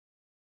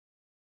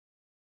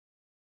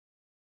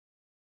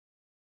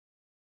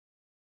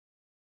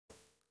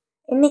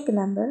இன்னைக்கு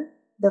நம்ம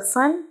the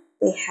fun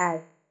they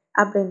had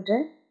அப்படின்ற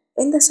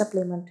இந்த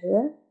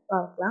சப்ளிமெண்ட்ரியை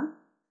பார்க்கலாம்.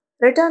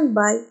 Written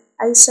by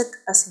Isaac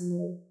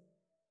Asimov.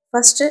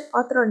 First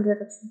ஆத்தரோட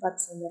introduction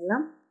பார்த்து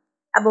சொல்லிடலாம்.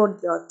 About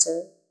the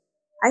author.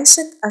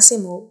 Isaac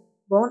Asimov,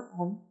 born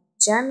on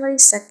January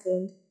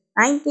 2nd,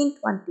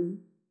 1920,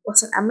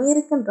 was an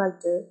American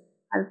writer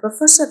and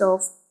professor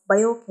of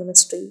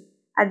biochemistry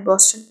at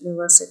Boston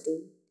University.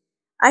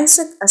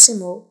 Isaac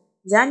Asimov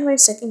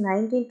January 2nd,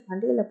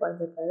 1920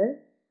 பிறந்திருக்காரு.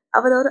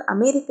 அவர் ஒரு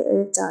அமெரிக்க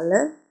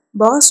எழுத்தாளர்.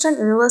 Boston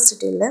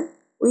யூனிவர்சிட்டியில்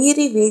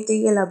உயிரி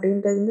வேதியியல்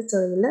அப்படின்ற இந்த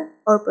துறையில்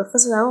அவர்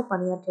ப்ரொஃபஸராகவும்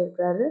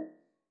பணியாற்றியிருக்கிறாரு.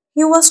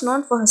 He was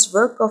known for his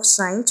work of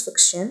science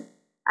fiction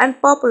and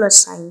popular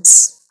science.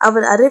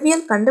 அவர்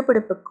அறிவியல்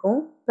கண்டுபிடிப்புக்கும்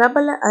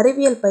பிரபல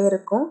அறிவியல்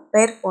பெயருக்கும்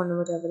பெயர்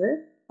போனவர். அவர்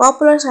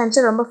பாப்புலர்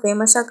சயின்ஸில் ரொம்ப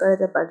ஃபேமஸாக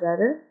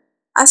கருதப்படுறாரு.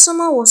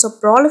 Asimov was a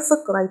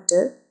prolific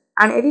writer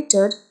and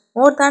edited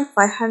more than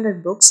 500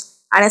 books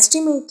and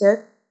estimated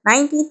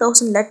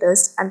 90,000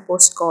 letters and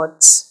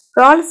postcards.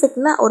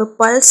 ப்ராலிஃபிக்னா ஒரு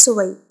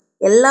பல்சுவை,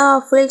 எல்லா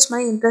ஃபீல்ட்ஸ்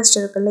மாதிரி இன்ட்ரெஸ்ட்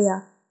இருக்கு இல்லையா,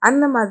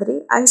 அந்த மாதிரி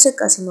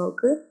ஐசக்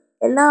அசிமோவுக்கு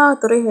எல்லா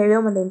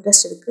துறைகளிலும் அந்த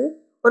இன்ட்ரெஸ்ட் இருக்குது.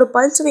 ஒரு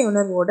பல்சுவை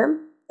உணர்வோடு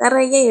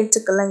நிறைய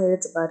எழுத்துக்கள்லாம்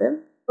எழுத்துப்பார்.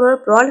 ஒரு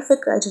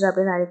ப்ராலிஃபிக் ரைட்டர்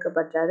அப்படின்னு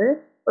அழைக்கப்படுறாரு.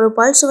 ஒரு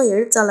பல்சுவை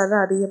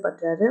எழுத்தாளராக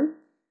அறியப்படுறாரு.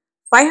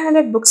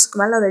 500 புக்ஸ்க்கு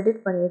மேலே அவர்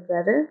எடிட்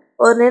பண்ணியிருக்கிறாரு.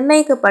 ஒரு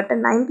நிர்ணயிக்கப்பட்ட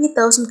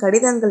 90,000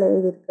 கடிதங்கள்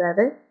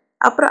எழுதியிருக்கிறாரு.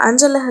 அப்புறம்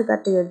அஞ்சலக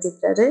கட்டு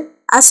எழுதியிருக்காரு.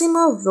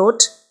 Asimov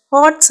wrote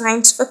hot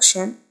science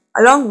fiction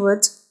along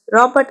with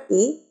Robert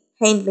A.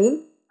 Heinlein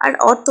and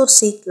Arthur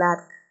C.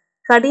 Clarke.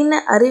 கடின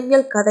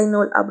அறிவியல் கதை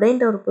நூல்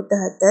அப்படின்ற ஒரு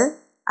புத்தகத்தை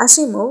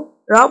அசிமோவ்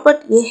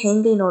ராபர்ட் ஏ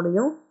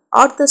ஹெய்ன்லீனோடையும்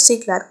ஆர்த்தர் சி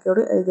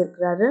கிளார்க்கோடையும்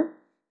எழுதியிருக்கிறாரு.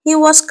 He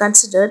was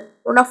considered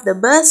one of the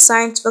best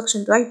science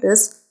fiction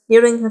writers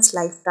during his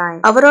lifetime.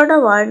 அவரோட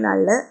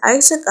வாழ்நாளில்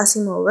ஐசக்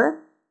அசிமோவை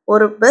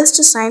ஒரு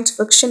பெஸ்ட் சயின்ஸ்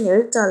ஃபிக்ஷன்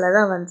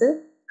எழுத்தாளராக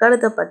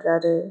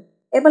கருதப்படுறாரு.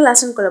 இப்போ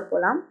லெசன்குள்ளே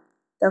போகலாம்.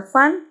 The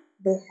fun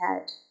they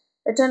had,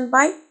 written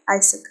by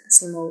Isaac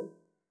Asimov.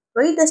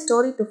 Read the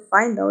story to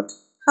find out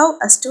how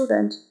a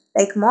student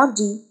like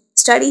Margie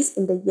studies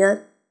in the year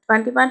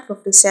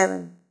 2157.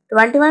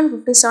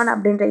 2157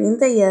 அப்படின்ற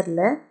இந்த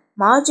இயரில்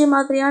Margie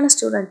மாதிரியான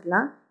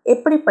ஸ்டூடெண்ட்லாம்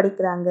எப்படி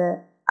படிக்கிறாங்க,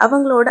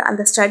 அவங்களோட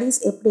அந்த ஸ்டடீஸ்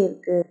எப்படி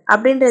இருக்குது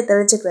அப்படின்றத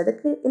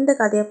தெரிஞ்சுக்கிறதுக்கு இந்த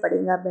கதையை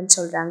படிங்க அப்படின்னு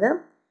சொல்கிறாங்க.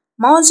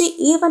 Margie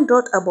even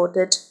wrote about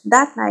it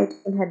that night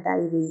in her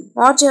diary.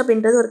 Margie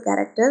அப்படின்றது ஒரு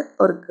கேரக்டர்,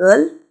 ஒரு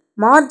கேர்ள்.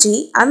 மார்ஜி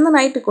அந்த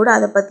நைட்டு கூட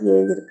அதை பற்றி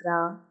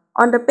எழுதியிருக்கிறா.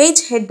 On the page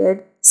headed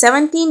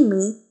 17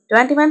 May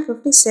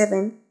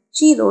 2157,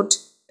 she wrote,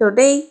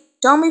 "Today,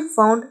 Tommy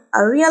found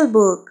a real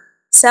book."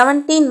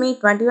 17 May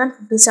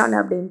 2157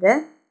 அப்படின்ற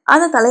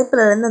அந்த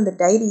தலைப்பில் இருந்து அந்த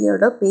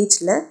டைரியோட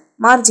பேஜில்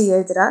மார்ஜி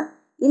எழுதுறா,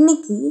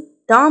 இன்னைக்கு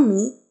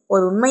டாமி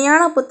ஒரு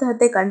உண்மையான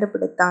புத்தகத்தை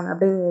கண்டுபிடித்தான்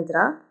அப்படின்னு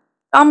எழுதுறா.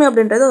 டாமி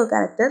அப்படின்றது ஒரு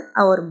கேரக்டர்,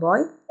 ஒரு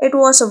பாய். It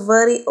was a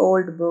very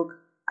old book.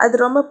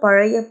 அது ரொம்ப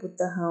பழைய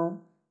புத்தகம்.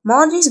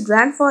 Margie's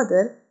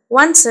grandfather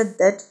once said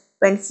that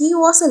when he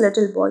was a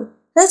little boy,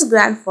 his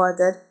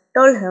grandfather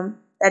told him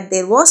that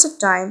there was a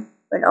time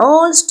when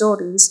all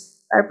stories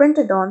were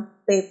printed on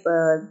paper.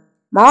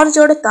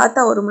 மார்ஜோட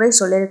தாத்தா ஒரு முறை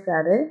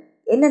சொல்லியிருக்கிறாரு,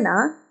 என்னன்னா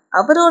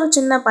அவர் ஒரு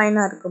சின்ன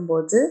பையனாக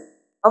இருக்கும்போது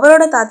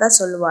அவரோட தாத்தா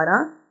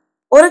சொல்லுவாராம்,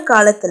 ஒரு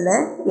காலத்தில்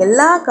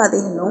எல்லா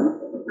கதைகளும்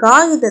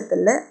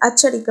காகிதத்தில்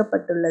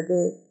அச்சடிக்கப்பட்டுள்ளது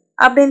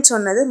அப்படின்னு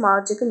சொன்னது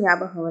மார்ஜுக்கு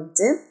ஞாபகம்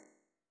வருது.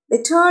 They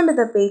turned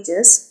the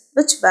pages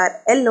which were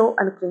yellow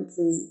and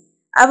crinkly.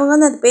 அவங்க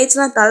அந்த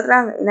பேஜ்லாம்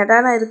தள்ளுறாங்க,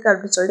 என்னடானா இருக்குது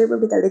அப்படின்னு சொல்லிட்டு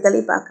இப்படி தள்ளி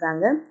தள்ளி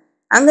பார்க்குறாங்க.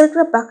 அங்கே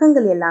இருக்கிற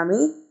பக்கங்கள் எல்லாமே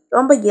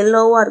ரொம்ப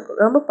எல்லோவாக இருக்கும்.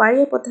 ரொம்ப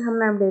பழைய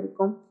புத்தகம்னா எப்படி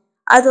இருக்கும்,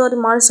 அது ஒரு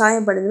மாதிரி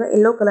சாயம் படிஞ்சு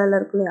எல்லோ கலரில்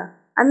இருக்கும் இல்லையா,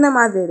 அந்த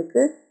மாதிரி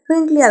இருக்குது.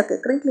 கிரிங்க்லியாக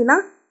இருக்குது, கிரிங்க்லினா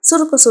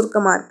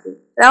சுருக்கமாக இருக்குது,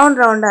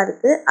 ரவுண்டாக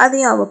இருக்குது.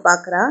 அதையும் அவள்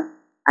பார்க்குறா.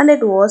 And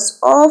it was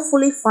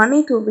awfully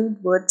funny to read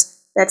words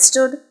that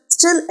stood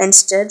still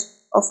instead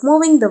of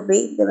moving the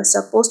way they were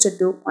supposed to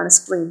do on a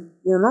screen,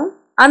 you know.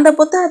 அந்த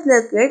புத்தகத்தில்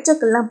இருக்க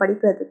எழுத்துக்கள்லாம்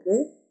படிக்கிறதுக்கு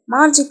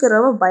மார்ஜிக்கு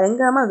ரொம்ப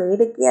பயங்கரமாக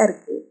வேடிக்கையாக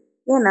இருக்குது.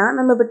 ஏன்னா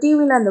நம்ம இப்போ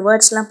டிவியில் அந்த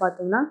வேர்ட்ஸ்லாம்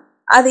பார்த்தோம்னா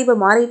அது இப்போ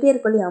மாறிக்கிட்டே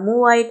இருக்கும் இல்லையா,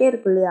 மூவ் ஆகிட்டே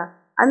இருக்கும் இல்லையா,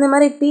 அந்த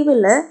மாதிரி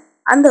டிவியில்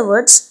அந்த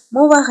வேர்ட்ஸ்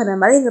மூவ் ஆகிற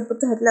மாதிரி இந்த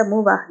புத்தகத்தில்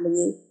மூவ்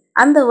ஆகலையே.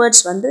 அந்த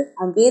வேர்ட்ஸ்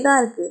அங்கேயே தான்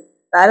இருக்குது.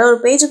 வேற ஒரு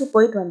பேஜுக்கு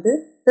போயிட்டு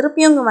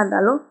திருப்பியவங்க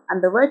வந்தாலும்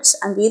அந்த வேர்ட்ஸ்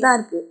அங்கேயே தான்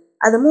இருக்குது,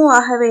 அது மூவ்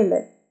ஆகவே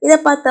இல்லை. இதை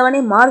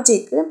பார்த்தவனே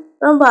மார்ஜிக்கு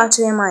ரொம்ப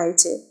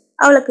ஆச்சரியமாயிடுச்சு.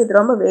 அவளுக்கு இது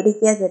ரொம்ப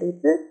வேடிக்கையாக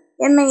தெரியுது.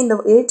 என்ன இந்த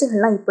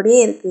எழுத்துக்கள்லாம் இப்படியே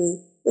இருக்குது,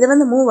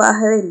 இது மூவ்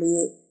ஆகவே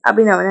இல்லையே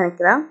அப்படின்னு அவன்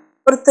நினைக்கிறான்.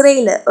 ஒரு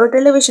திரையில், ஒரு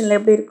டெலிவிஷனில்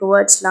எப்படி இருக்குது,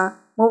 வேர்ட்ஸ்லாம்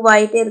மூவ்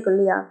ஆகிட்டே இருக்கும்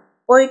இல்லையா,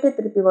 போயிட்டு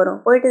திருப்பி வரும்,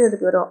 போயிட்டு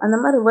திருப்பி வரும், அந்த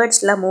மாதிரி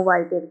வேர்ட்ஸ்லாம் மூவ்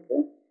ஆகிட்டே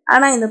இருக்குது.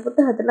 ஆனால் இந்த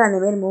புத்தகத்தில்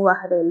அந்தமாரி மூவ்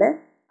ஆகவே இல்லை.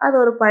 அது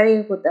ஒரு பழைய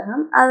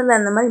புத்தகம், அதில்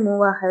அந்த மாதிரி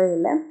மூவ் ஆகவே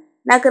இல்லை,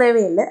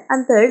 நகரவே இல்லை,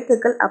 அந்த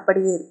எழுத்துக்கள்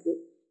அப்படியே இருக்குது.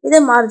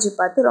 இதை மார்ஜி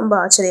பார்த்து ரொம்ப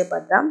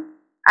ஆச்சரியப்படுறான்.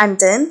 And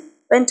then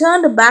when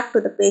turned back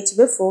to the page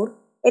before,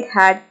 it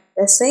had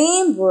the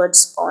same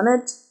words on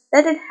it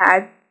that it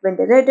had when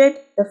they read it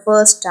the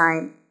first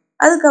time.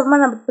 அதுக்கப்புறமா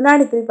நம்ம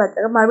பின்னாடி திருப்பி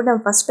பார்த்தாக்க மறுபடியும்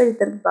நம்ம ஃபர்ஸ்ட் பேஜ்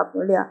திருப்பி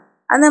பார்க்கணும் இல்லையா,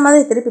 அந்த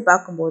மாதிரி திருப்பி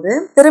பார்க்கும்போது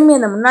திரும்பி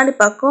அந்த முன்னாடி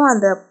பக்கம்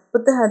அந்த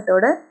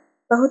புத்தகத்தோட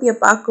பகுதியை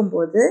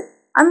பார்க்கும்போது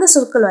அந்த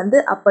சொற்கள் வந்து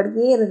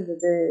அப்படியே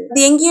இருந்தது.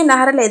 அது எங்கேயும்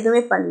நகரில்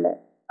எதுவுமே பண்ணல.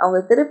 அவங்க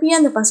திருப்பியும்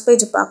அந்த ஃபர்ஸ்ட்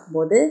பேஜை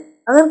பார்க்கும்போது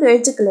அவருக்கு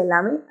எழுத்துக்கள்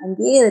எல்லாமே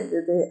அங்கேயே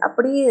இருந்தது,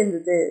 அப்படியே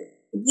இருந்தது.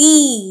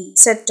 "Gee,"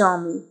 said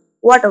Tommy.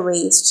 "What a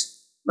waste.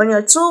 When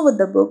you're through with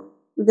the book,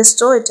 you just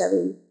throw it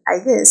away, I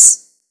guess."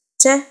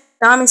 ச்சே,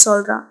 டாமி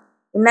சொல்றான்.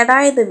 என்னடா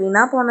இது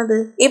வீணா போனது.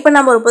 இப்போ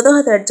நம்ம ஒரு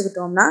புத்தகத்தை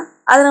எடுத்துக்கிட்டோம்னா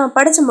அதை நம்ம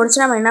படிச்சு முடிச்சு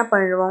நம்ம என்ன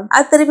பண்ணுவோம்?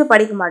 அது திருப்பி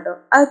படிக்க மாட்டோம்.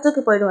 அதை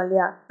தூக்கி போயிடுவோம்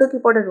இல்லையா, தூக்கி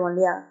போட்டுடுவோம்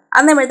இல்லையா.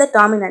 அந்த மாதிரி தான்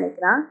டாமி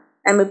நினைக்கிறான்.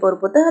 நம்ம இப்போ ஒரு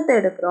புத்தகத்தை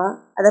எடுக்கிறோம்,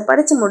 அதை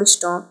படிச்சு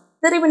முடிச்சிட்டோம்,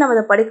 திருப்பி நம்ம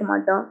அதை படிக்க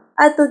மாட்டோம்,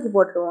 அதை தூக்கி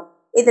போட்டுருவோம்.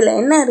 இதுல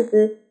என்ன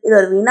இருக்கு, இது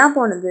ஒரு வீணா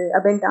போனது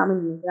அப்படின்னு டாமி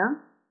நினைக்கிறான்.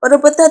 ஒரு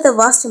புத்தகத்தை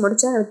வாசிச்சு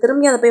முடிச்சா நம்ம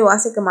திரும்பி அதை போய்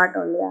வாசிக்க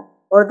மாட்டோம் இல்லையா.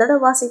 ஒரு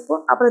தடவை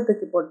வாசிப்போம், அப்புறம்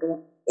தூக்கி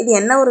போட்டுருவோம். இது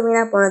என்ன ஒரு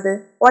வீணா போனது,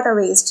 வாட் அ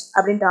வேஸ்ட்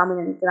அப்படின்னு டாமி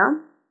நினைக்கிறான்.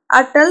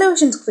 Our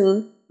television screen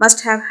must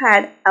have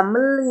had a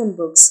million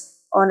books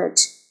on it,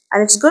 and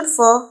it's good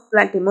for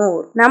plenty more.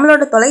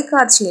 நம்மளோட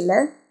தொலைக்காட்சியில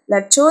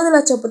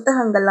லட்ச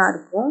புத்தகங்கள்லாம்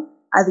இருக்கும்,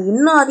 அது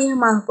இன்னும்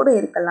அதிகமாக கூட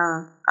இருக்கலாம்.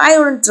 I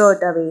wouldn't throw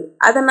it away.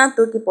 அதை நான்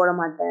தூக்கி போட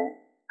மாட்டேன்.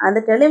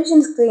 அந்த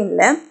டெலிவிஷன்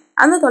ஸ்க்ரீனில்,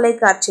 அந்த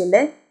தொலைக்காட்சியில்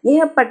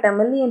ஏகப்பட்ட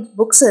மில்லியன்ஸ்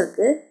புக்ஸ்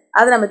இருக்குது.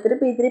 அதை நம்ம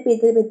திருப்பி திருப்பி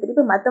திருப்பி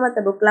திருப்பி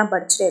மற்ற புக்கெலாம்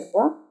படிச்சுட்டே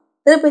இருப்போம்.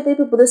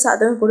 திருப்பி புதுசாக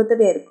அதுவும்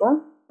கொடுத்துட்டே இருக்கும்.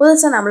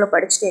 புதுசாக நம்மளும்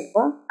படிச்சுட்டே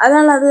இருப்போம்.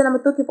 அதனால் அது நம்ம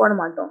தூக்கி போட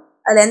மாட்டோம்.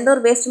 அதில் எந்த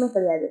ஒரு வேஸ்ட்டுமே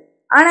கிடையாது.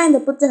 ஆனால் இந்த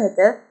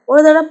புத்தகத்தை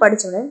ஒரு தடவை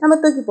படித்தோடனே நம்ம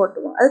தூக்கி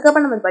போட்டுருவோம்.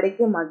 அதுக்கப்புறம் நம்ம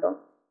படிக்கவே மாட்டோம்.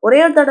 ஒரே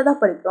ஒரு தடவை தான்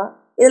படிக்கிறோம்.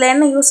 இதில்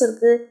என்ன யூஸ்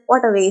இருக்குது,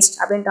 வாட் அ வேஸ்ட்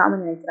அப்படின்னு டாமி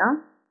நினைக்கிறான்.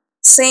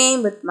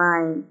 Same with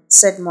mine,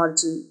 set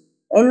Margie.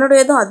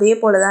 என்னுடையதும் அதே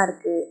போல தான்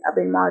இருக்குது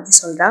அப்படின்னு மார்ஜி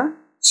சொல்கிறா.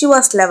 She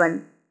was 11.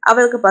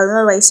 அவளுக்கு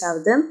 11 வயசு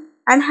ஆகுது.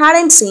 And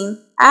hadn't seen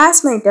as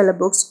many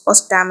telebooks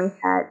as Tammy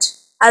had.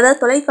 அதாவது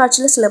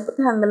தொலைக்காட்சியில் சில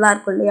புத்தகங்கள்லாம்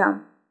இருக்கும் இல்லையா,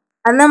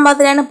 அந்த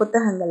மாதிரியான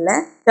புத்தகங்கள்ல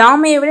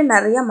டாமியை விட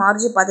நிறைய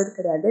மார்ஜி பார்த்தது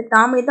கிடையாது.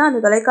 டாமி தான் அந்த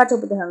தொலைக்காட்சி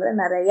புத்தகங்களை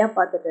நிறைய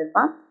பார்த்துட்டு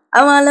இருப்பான்.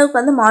 அவன் அளவுக்கு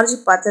வந்து மார்ஜி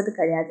பார்த்தது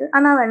கிடையாது.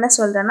 ஆனால் அவன் என்ன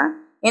சொல்றான்னா,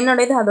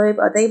 என்னுடையது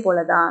அதே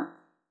போலதான்.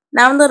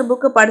 நான் வந்து ஒரு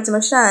புக்கு படிச்சு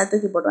முடிச்சுட்டு அதை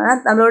தூக்கி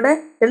போட்டுவேன். நம்மளோட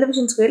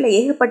டெலிவிஷன் ஸ்க்ரீனில்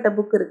ஏகப்பட்ட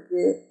புக்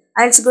இருக்கு,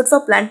 அண்ட் இட்ஸ் குட்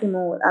ஃபார் பிளான்டி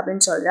மோர்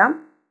அப்படின்னு சொல்றான்.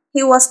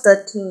 He was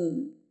 13.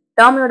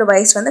 டாமியோட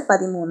வயசு வந்து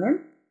 13.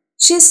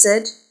 She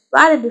said,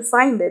 where did you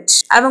find it?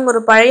 அவங்க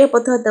ஒரு பழைய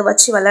புத்தகத்தை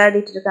வச்சு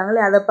விளையாடிட்டு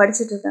இருக்காங்களே, அதை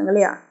படிச்சுட்டு இருக்காங்க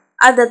இல்லையா,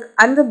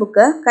 அந்த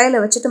புக்கை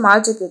கையில் வச்சுட்டு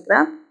மார்ஜி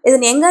கேட்குறான். இதை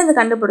நீ எங்கேருந்து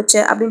கண்டுபிடிச்ச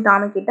அப்படின்னு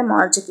டாமி கிட்ட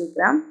மார்ஜி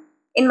கேட்குறான்.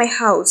 In my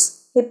house,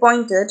 he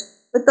pointed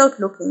without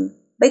looking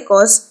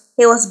because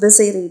he was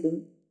busy reading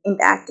in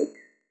the attic.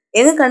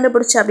 எங்கே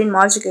கண்டுபிடிச்ச அப்படின்னு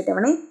மார்ஜி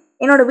கேட்டவனே,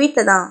 என்னோட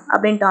வீட்டில் தான்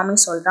அப்படின்னு டாமி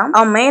சொல்கிறான்.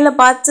 அவன் மேலே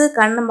பார்த்து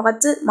கண்ணை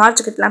பார்த்து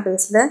மார்ஜி கிட்டலாம்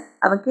பேசல.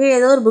 அவன் கீழே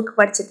ஏதோ ஒரு புக்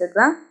படிச்சுட்டு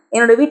இருக்கான்.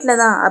 என்னோட வீட்டில்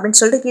தான் அப்படின்னு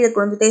சொல்லிட்டு கீழே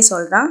குறைஞ்சிட்டே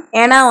சொல்கிறான்.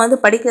 ஏன்னா அவன் வந்து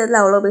படிக்கிறதுல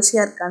அவ்வளோ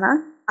பிஸியாக இருக்கானா.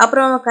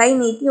 அப்புறம் அவன் கை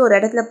நீட்டி ஒரு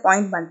இடத்துல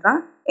பாயிண்ட் பண்ணுறான்.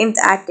 இன்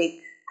த ஆட்டிக்.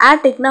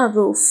 ஆட்டிக்னா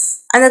ரூஃப்.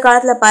 அந்த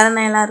காலத்தில்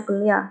பரணையெல்லாம் இருக்கும்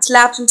இல்லையா,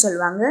 ஸ்லாப்ஸ்ன்னு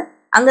சொல்லுவாங்க,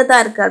 அங்கே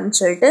தான் இருக்குது அப்படின்னு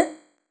சொல்லிட்டு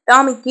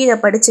டாமி கீழே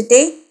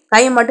படிச்சுட்டே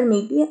கையை மட்டும்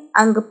நீட்டி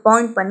அங்கே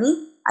பாயிண்ட் பண்ணி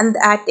அந்த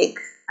ஆட்டிக்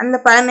அந்த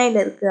பரணையில்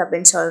இருக்குது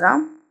அப்படின்னு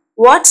சொல்கிறான்.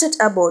 Watts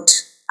it about?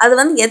 அது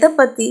வந்து எதை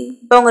பற்றி?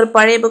 இப்போ அவங்க ஒரு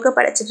பழைய புக்கை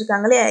படிச்சுட்டு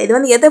இருக்காங்களே, இது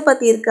வந்து எதை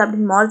பற்றி இருக்குது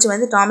அப்படின்னு மார்ஜி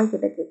வந்து டாமி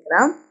கிட்ட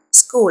கேட்குறான்.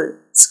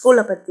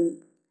 ஸ்கூலை பற்றி.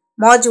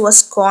 Margie was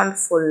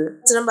ஸ்கார்ன்ஃபுல்.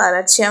 ரொம்ப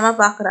அலட்சியமாக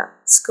பார்க்குறா.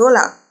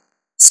 ஸ்கூலா?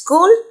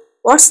 School?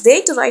 Watts they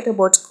to right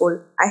about school?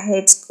 I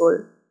had school.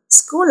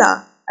 ஸ்கூலா?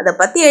 அதை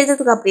பற்றி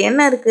எழுதுறதுக்கு அப்படி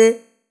என்ன இருக்குது?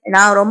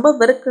 நான் ரொம்ப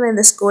வெறுக்கிறேன்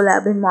இந்த ஸ்கூலை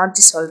அப்படின்னு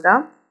மார்ஜி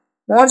சொல்கிறான்.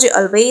 Margie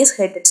always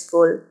hated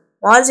school.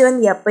 Margie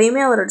வந்து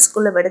எப்பயுமே அவரோட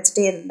ஸ்கூலில்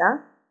வெடிச்சிட்டே இருந்தா.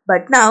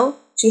 But now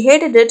she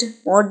hated it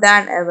more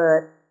தேன்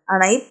எவர்.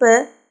 ஆனால் இப்போ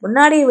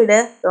முன்னாடியை விட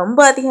ரொம்ப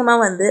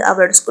அதிகமாக வந்து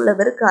அவரோட ஸ்கூலில்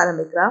வெறுக்க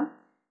ஆரம்பிக்கிறான்.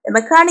 The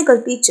mechanical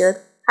teacher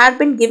had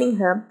been giving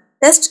her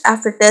test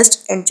after test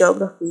in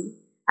geography,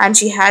 and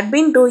she had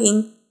been doing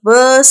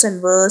worse and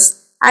worse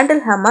until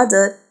her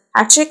mother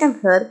had shaken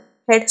her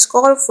head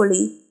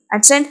scornfully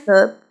and sent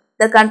her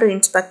the country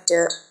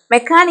inspector.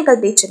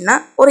 Mechanical டீச்சர்னா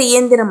ஒரு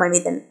இயந்திர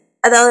மனிதன்,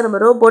 அதாவது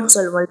நம்ம ரோபோட்னு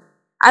சொல்லுவோம்.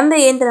 அந்த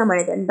இயந்திர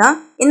மனிதன் தான்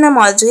இந்த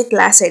மார்ஜிக்கு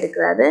கிளாஸ்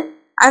எடுக்கிறாரு.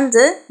 அந்த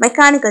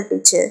மெக்கானிக்கல்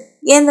டீச்சர்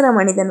இயந்திர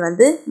மனிதன்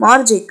வந்து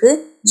மார்ஜிக்கு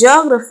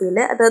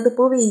ஜியாகிரஃபியில், அதாவது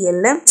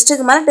புவியியலில்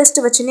டெஸ்ட்டுக்கு மேலே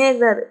டெஸ்ட் வச்சுன்னே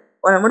இருக்கிறாரு.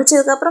 ஒன்று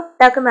முடிச்சதுக்கப்புறம்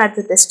டக்குன்னு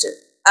அடுத்த டெஸ்ட்டு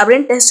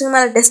அப்படின்னு டெஸ்ட்டுக்கு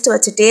மேலே டெஸ்ட்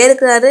வச்சுட்டே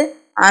இருக்கிறாரு.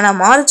 ஆனால்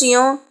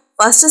மார்ஜியும்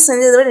ஃபஸ்ட்டு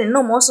செஞ்சதை விட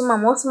இன்னும்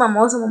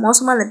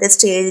மோசமாக அந்த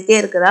டெஸ்ட் எழுதிட்டே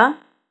இருக்கிறா.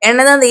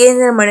 என்னதான் அந்த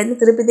இயந்திர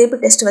மனிதன் திருப்பி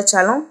டெஸ்ட்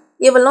வச்சாலும்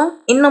இவளும்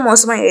இன்னும்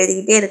மோசமாக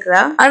எழுதிக்கிட்டே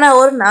இருக்கிறா. ஆனால்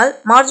ஒரு நாள்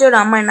மார்ஜியோட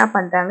அம்மா என்ன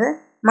பண்ணுறாங்க,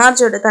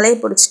 மார்ஜியோட தலையை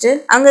பிடிச்சிட்டு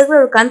அங்கே இருக்கிற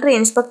ஒரு கண்ட்ரி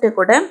இன்ஸ்பெக்டர்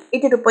கூட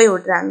இட்டுட்டு போய்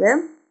விடுறாங்க.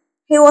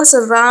 He was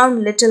a round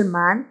little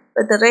man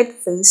with a red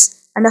face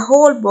and a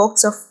whole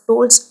box of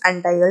tools and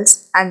dials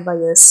and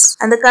wires.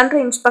 அந்த கண்ட்ரி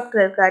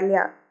இன்ஸ்பெக்டர் இருக்கார்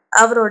இல்லையா,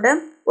 அவரோட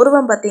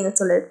உருவம் பற்றி இங்கே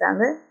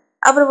சொல்லியிருக்காங்க.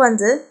 அவர்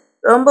வந்து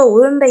ரொம்ப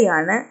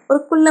உருண்டையான ஒரு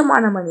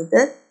குள்ளமான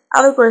மனிதர்.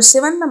 அவருக்கு ஒரு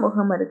சிவந்த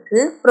முகம் இருக்கு.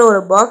 அப்புறம்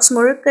ஒரு பாக்ஸ்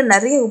முழுக்க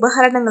நிறைய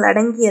உபகரணங்கள்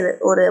அடங்கிய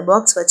ஒரு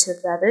பாக்ஸ்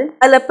வச்சிருக்காரு.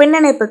 அதில்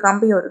பின்னிணைப்பு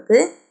கம்பியும் இருக்கு.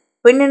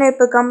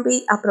 பின்னிணைப்பு கம்பி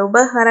அப்புறம்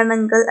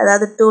உபகரணங்கள்,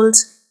 அதாவது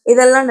டூல்ஸ்,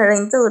 இதெல்லாம்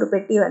நிறைந்த ஒரு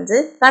பெட்டி வந்து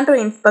கண்ட்ரி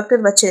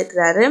இன்ஸ்பெக்டர்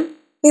வச்சிருக்கிறாரு.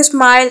 He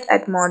smiled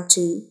at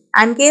Margie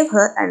and gave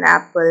her an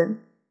apple.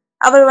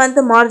 அவர் வந்து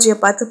மார்ஜியை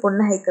பார்த்து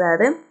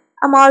புன்னகைக்கிறாரு.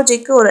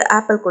 மார்ஜிக்கு ஒரு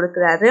ஆப்பிள்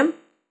கொடுக்குறாரு.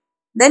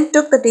 தென்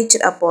டுக் த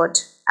டீச்சர் அப்பார்ட்.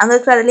 அங்கே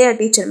இருக்கிறாரு இல்லையா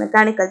டீச்சர்,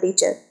 மெக்கானிக்கல்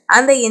டீச்சர்,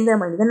 அந்த இயந்திர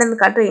மனிதன் அந்த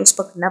கண்ட்ரி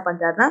இன்ஸ்பெக்டர் என்ன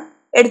பண்ணுறாருன்னா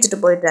எடுத்துகிட்டு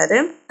போயிட்டாரு,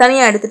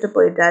 தனியாக எடுத்துகிட்டு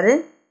போயிட்டாரு.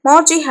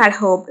 Margie had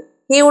hope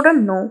he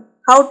wouldn't know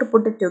how to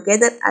put it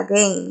together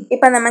again.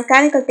 இப்போ அந்த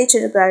மெக்கானிக்கல்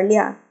டீச்சர் இருக்கிறார்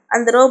இல்லையா,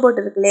 அந்த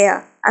ரோபோட் இருக்கு இல்லையா,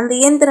 அந்த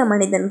இயந்திர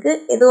மனிதனுக்கு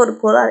ஏதோ ஒரு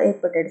கோளாறு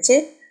ஏற்பட்டுடுச்சு.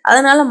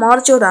 அதனால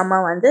மார்ஜியோட அம்மா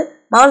வந்து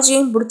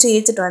மார்ஜியும் பிடிச்சி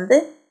இழுத்துட்டு வந்து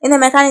இந்த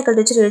மெக்கானிக்கல்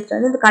டீச்சர் இழுத்துட்டு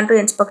வந்து இந்த கண்ட்ரி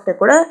இன்ஸ்பெக்டர்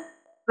கூட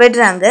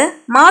விடுறாங்க.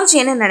 மார்ஜி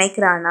என்ன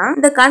நினைக்கிறான்னா,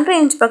 இந்த கண்ட்ரி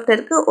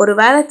இன்ஸ்பெக்டருக்கு ஒரு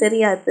வேலை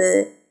தெரியாது,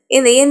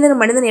 இந்த இயந்திர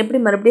மனிதன் எப்படி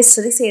மறுபடியும்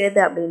சரி செய்யறது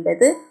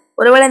அப்படின்றது.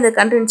 ஒருவேளை இந்த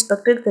கண்ட்ரி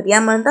இன்ஸ்பெக்டருக்கு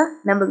தெரியாமல் இருந்தால்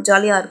நம்மளுக்கு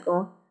ஜாலியாக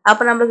இருக்கும்.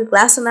 அப்போ நம்மளுக்கு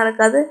கிளாஸும்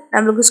நடக்காது,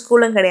 நம்மளுக்கு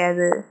ஸ்கூலும்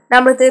கிடையாது,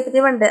 நம்மளுக்கு திருப்பி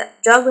திரும்ப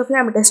ஜியாகிரஃபி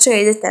நம்ம டெஸ்ட்டும்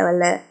எழுத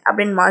தேவையில்ல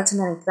அப்படின்னு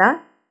மார்ஜி நினைக்கிறா.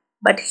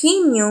 But he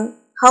new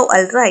have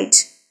Al right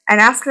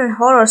and after an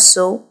hour or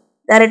so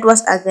there it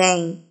was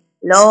again,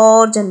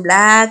 large and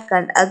black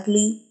and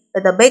ugly,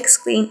 with a big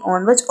screen on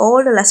which all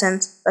the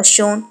lessons were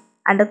shown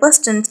and the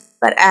questions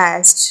were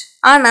asked.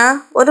 ஆனால்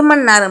ஒரு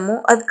மணி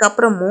நேரமும்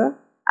அதுக்கப்புறமும்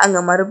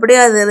அங்கே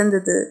மறுபடியும் அது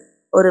இருந்தது.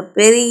 ஒரு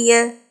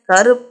பெரிய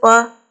கருப்பா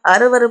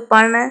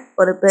அருவருப்பான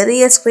ஒரு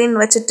பெரிய ஸ்க்ரீன்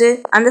வச்சுட்டு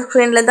அந்த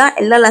ஸ்க்ரீனில் தான்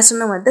எல்லா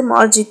லெசனும் வந்து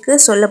மார்ஜிக்கு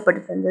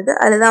சொல்லப்பட்டு இருந்தது,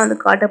 அதுதான் வந்து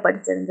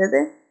காட்டப்பட்டு இருந்தது.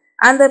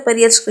 அந்த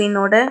பெரிய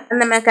ஸ்க்ரீனோட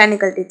அந்த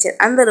மெக்கானிக்கல் டீச்சர்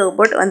அந்த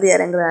ரோபோட் வந்து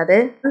இறங்குறாரு.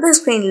 அந்த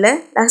ஸ்க்ரீனில்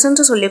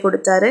லெசன்ஸும் சொல்லி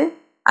கொடுத்தாரு.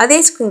 அதே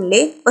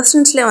ஸ்க்ரீன்லேயே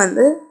கொஸ்டின்ஸில்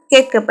வந்து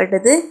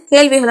கேட்கப்பட்டது,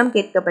 கேள்விகளும்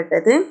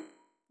கேட்கப்பட்டது.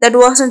 That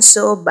wasn't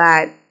so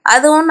bad.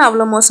 அது ஒன்றும்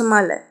அவ்வளோ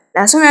மோசமாக இல்லை.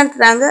 லெசன்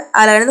நடத்துகிறாங்க,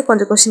 அதில் இருந்து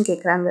கொஞ்சம் கொஸ்டின்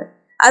கேட்குறாங்க,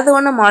 அது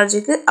ஒன்றும்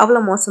மார்ஜிக்கு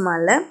அவ்வளோ மோசமாக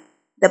இல்லை.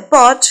 The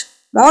part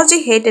Margie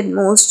hated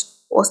most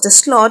was the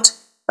slot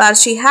where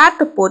she had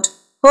to put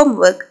home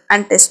work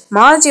and test.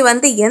 Margie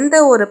வந்து எந்த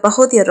ஒரு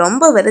பகுதியை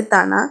ரொம்ப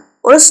வெறுத்தானா,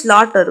 ஒரு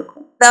ஸ்லாட்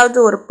இருக்கும், அதாவது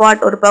ஒரு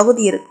ஒரு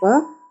பகுதி இருக்கும்,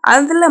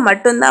 அதில்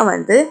மட்டும்தான்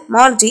வந்து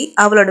மார்ஜி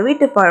அவளோட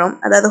வீட்டு பாடம்,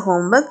 அதாவது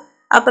ஹோம்ஒர்க்,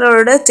 அப்புறம்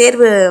அவளோட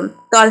தேர்வு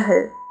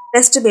தாள்கள்,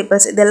 டெஸ்ட்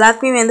பேப்பர்ஸ், இது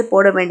எல்லாத்தையுமே வந்து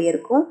போட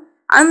வேண்டியிருக்கும்.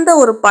 அந்த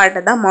ஒரு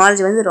பாட்டை தான்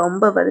மார்ஜி வந்து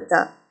ரொம்ப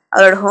வெறுத்தா.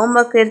 அவளோட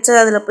ஹோம்ஒர்க்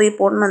எடுத்து அதில் போய்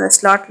போடணும், அந்த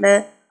ஸ்லாட்டில்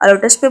அவளோட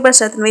டெஸ்ட்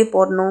பேப்பர்ஸ் எடுத்துன்னு போய்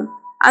போடணும்.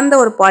 அந்த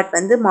ஒரு பாட்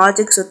வந்து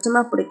மார்ஜிக்கு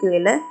சுத்தமாக பிடிக்கவே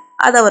இல்லை,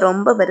 அதை அவள்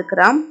ரொம்ப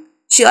வெறுக்கிறான்.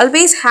 She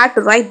always had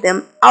to write them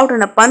out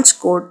on a punch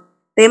code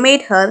they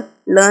made her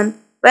learn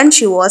when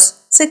she was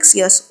 6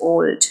 years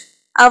old.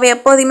 அவள்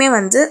எப்போதுமே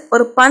வந்து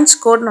ஒரு பஞ்ச்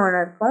கோட்னு ஒன்று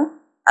இருக்கும்,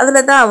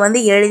 அதில் தான் அவள் வந்து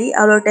எழுதி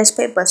அவளோட டெஸ்ட்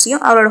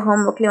பேப்பர்ஸையும் அவளோட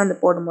ஹோம்ஒர்க்லேயும் வந்து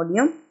போட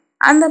முடியும்.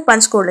 அந்த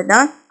பஞ்ச் கோடு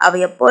தான்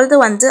அவள்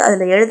எப்பொழுதும் வந்து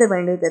அதில் எழுத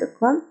வேண்டியது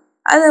இருக்கும்.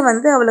 அதை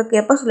வந்து அவளுக்கு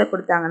எப்போ சொல்லிக்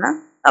கொடுத்தாங்கன்னா,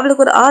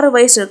 அவளுக்கு ஒரு 6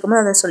 வயசு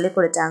இருக்கும்போது அதை சொல்லிக்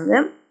கொடுத்தாங்க.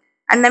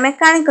 அந்த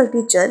mechanical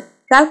teacher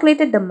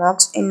calculated the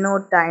marks in no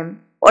time.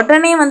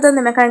 உடனே வந்து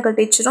அந்த மெக்கானிக்கல்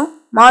டீச்சரும்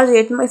மார்ஜி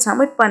எட்டு போய்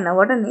சப்மிட் பண்ண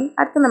உடனே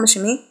அடுத்த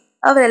நிமிஷமே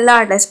அவர் எல்லா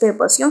டெஸ்ட்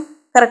பேப்பர்ஸையும்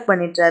கரெக்ட்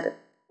பண்ணிடுறாரு.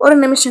 ஒரு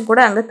நிமிஷம் கூட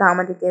அங்கே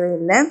தாமதிக்கவே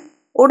இல்லை.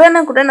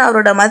 உடனுக்குடன்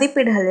அவரோட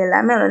மதிப்பீடுகள்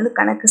எல்லாமே அவர் வந்து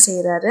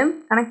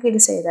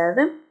கணக்கீடு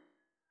செய்கிறாரு.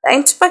 The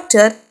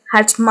inspector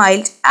had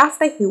smiled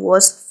after he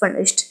was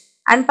finished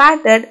and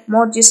patted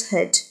Margie's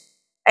head.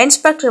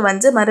 Inspector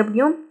வந்து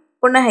மறுபடியும்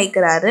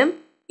புன்னகைக்கிறாரு.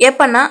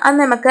 எப்பன்னா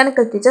அந்த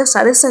மெக்கானிக்கல் டீச்சர்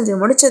சரி செஞ்சு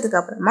முடிச்சதுக்கு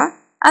அப்புறமா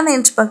அந்த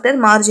இன்ஸ்பெக்டர்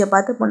மார்ஜியை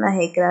பார்த்து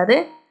புன்னகைக்கிறாரு.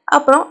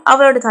 அப்புறம்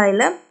அவரோட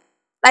தலையில்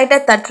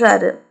லைட்டாக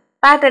தட்டுறாரு.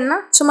 பேட்டர்னா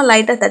சும்மா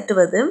லைட்டாக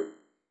தட்டுவது.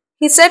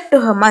 He said to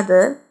her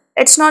mother,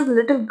 "It's not the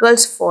little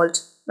girl's fault,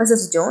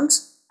 Mrs. Jones.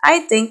 I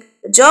think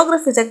the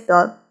geography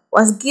sector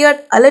was geared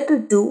a little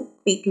too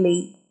quickly."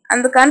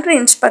 அந்த கண்ட்ரி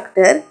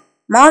இன்ஸ்பெக்டர்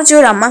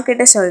மார்ஜியோட அம்மா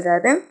கிட்ட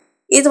சொல்கிறாரு,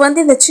 இது வந்து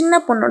இந்த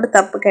சின்ன பொண்ணோட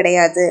தப்பு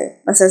கிடையாது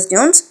மிஸ்ஸஸ்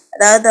ஜோன்ஸ்,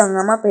 அதாவது அவங்க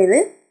அம்மா பேர்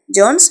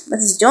ஜோன்ஸ்,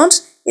 மிஸ்ஸஸ் ஜோன்ஸ்,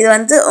 இது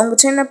வந்து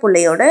உங்கள் சின்ன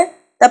பிள்ளையோட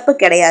தப்பு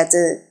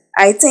கிடையாது.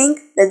 I think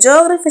the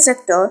geography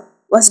sector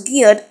was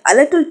geared a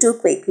little two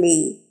quickly.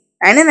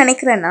 நான் என்ன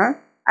நினைக்கிறேன்னா,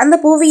 அந்த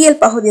புவியியல்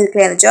பகுதி இருக்கு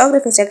இல்லையா, அந்த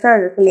ஜியோகிரஃபி செக்டர்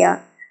இருக்கு இல்லையா,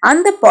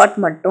 அந்த பாட்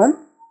மட்டும்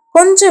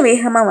கொஞ்சம்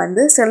வேகமாக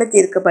வந்து செலுத்தி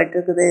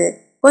இருக்கப்பட்டிருக்குது.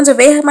 கொஞ்சம்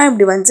வேகமாக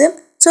இப்படி வந்து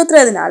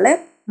சுற்றுறதுனால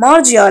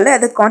மார்ஜியால்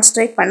அதை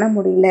கான்சன்ட்ரேட் பண்ண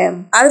முடியல.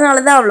 அதனால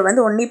தான் அவளை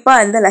வந்து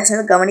உன்னிப்பாக இந்த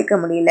லெசனை கவனிக்க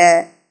முடியல.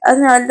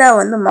 அதனால தான்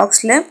அவள் வந்து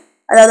மார்க்ஸில்,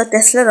 அதாவது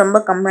டெஸ்ட்டில் ரொம்ப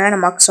கம்மியான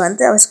மார்க்ஸ்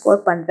வந்து அவள்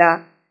ஸ்கோர் பண்ணுறா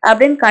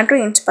அப்படின்னு கண்ட்ரி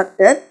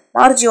இன்ஸ்பெக்டர்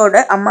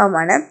மார்ஜியோட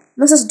அம்மாவான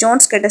மிஸ்ஸஸ்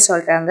ஜோன்ஸ் கிட்ட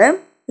சொல்கிறாங்க.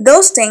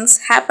 Those things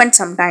happen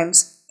sometimes.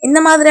 இந்த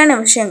மாதிரியான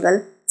விஷயங்கள்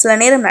சில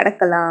நேரம்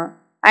நடக்கலாம்.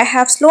 I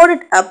have slot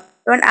it up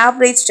to an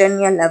average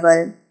 10-year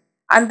level.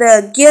 அந்த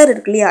கியர்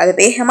இருக்கு இல்லையா, அது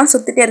வேகமாக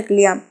சுற்றிட்டே இருக்கு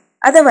இல்லையா,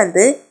 அதை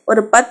வந்து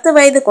ஒரு 10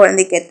 வயது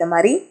குழந்தைக்கு ஏற்ற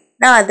மாதிரி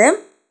நான் அதை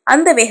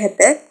அந்த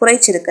வேகத்தை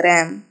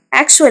குறைச்சிருக்கிறேன்.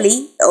 Actually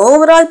the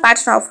overall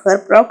pattern of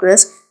her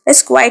progress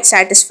is quite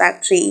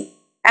satisfactory.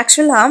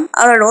 ஆக்சுவலாக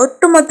அவளோட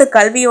ஒட்டுமொத்த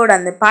கல்வியோட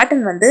அந்த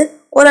பேட்டர்ன் வந்து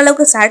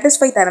ஓரளவுக்கு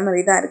சாட்டிஸ்ஃபை தர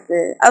மாதிரி தான்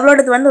இருக்குது.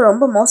 அவளோடது வந்து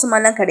ரொம்ப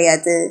மோசமாலாம்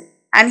கிடையாது.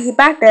 And he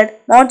batted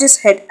மார்ஜிஸ்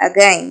head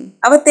again.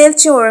 அவள்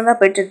தேர்ச்சியும் ஒழுங்காக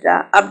பெற்றுட்டா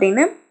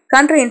அப்படின்னு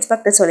கண்ட்ரி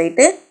இன்ஸ்பெக்டர்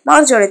சொல்லிட்டு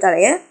மார்ஜியோட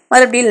தலையை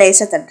மறுபடியும்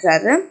லேசாக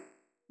தட்டுறாரு.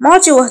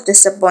 Margie was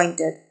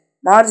disappointed.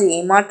 மார்ஜி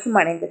ஏமாற்றம்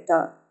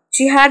அடைந்துட்டார்.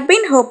 She had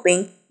been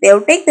hoping they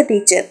would take the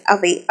teacher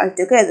away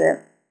altogether.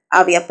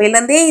 அவள்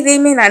அப்பையிலேருந்தே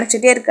இதையுமே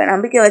நினச்சிட்டே இருக்க,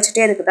 நம்பிக்கை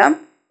வச்சுட்டே இருக்கிறா,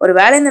 ஒரு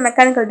வேளை இந்த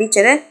மெக்கானிக்கல்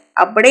டீச்சரை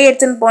அப்படியே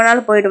எடுத்துன்னு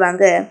போனாலும்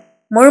போயிடுவாங்க,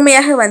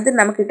 முழுமையாக வந்து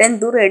நம்மக்கிட்ட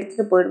தூரம்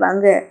எடுத்துட்டு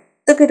போயிடுவாங்க,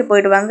 தூக்கிட்டு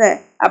போயிடுவாங்க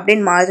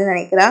அப்படின்னு மார்ஜி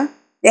நினைக்கிறா.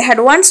 They had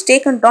once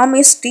taken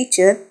Tommy's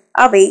teacher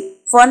away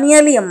for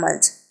nearly a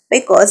month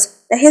because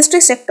the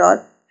history sector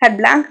had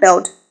blanked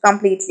out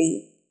completely.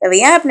 இவ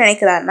ஏன் அப்படி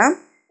நினைக்கிறாருன்னா,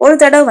 ஒரு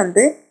தடவை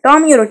வந்து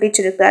டாமியோட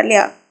டீச்சர் இருக்கிறார்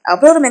இல்லையா,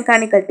 அவர் ஒரு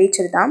மெக்கானிக்கல்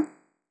டீச்சர் தான்.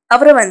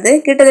 அவரை வந்து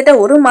கிட்டத்தட்ட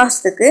ஒரு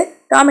மாசத்துக்கு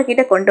டாமி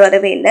கிட்ட கொண்டு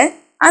வரவே இல்லை.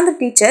 அந்த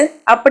டீச்சர்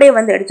அப்படியே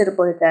வந்து எடுத்துட்டு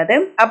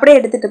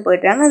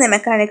போயிட்டாங்க அந்த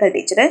மெக்கானிக்கல்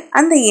டீச்சரை,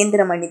 அந்த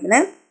இயந்திர மனிதனை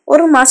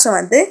ஒரு மாசம்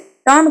வந்து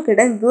டாமி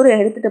கிட்ட தூரம்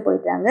எடுத்துட்டு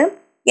போயிட்டாங்க.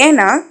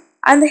 ஏன்னா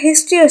அந்த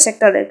ஹிஸ்டரி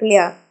செக்டர் இருக்கு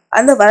இல்லையா,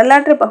 அந்த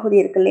வரலாற்று பகுதி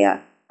இருக்கு இல்லையா,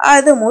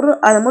 அது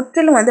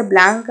முற்றிலும் வந்து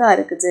பிளாங்கா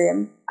இருக்குது.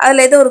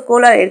 அதுல ஏதோ ஒரு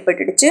கோளாறு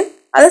ஏற்பட்டுடுச்சு,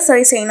 அதை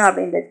சரி செய்யணும்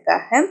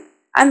அப்படின்றதுக்காக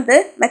அந்த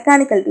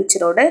மெக்கானிக்கல்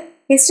டீச்சரோட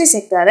ஹிஸ்டரி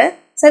செக்டரை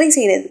சரி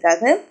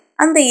செய்யறதுக்காக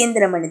அந்த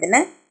இயந்திர மனிதனை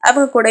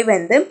அவங்க கூட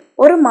வந்து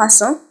ஒரு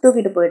மாசம்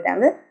தூக்கிட்டு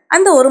போயிட்டாங்க.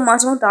 அந்த ஒரு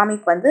மாசமும்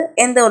டாமிக்கு வந்து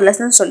எந்த ஒரு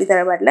லெசனும் சொல்லி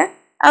தர வரல,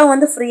 அவன்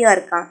வந்து ஃப்ரீயா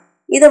இருக்கான்.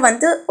 இதை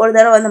வந்து ஒரு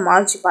தடவை வந்து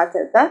மார்ஜி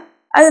பார்த்துருக்கா.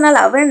 அதனால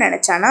அவன்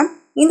நினைச்சானா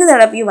இந்த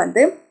தடவையும்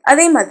வந்து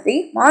அதே மாதிரி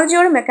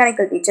மார்ஜியோட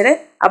மெக்கானிக்கல் டீச்சரை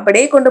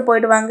அப்படியே கொண்டு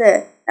போயிடுவாங்க,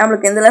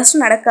 நம்மளுக்கு எந்த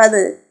லெசனும்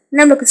நடக்காது,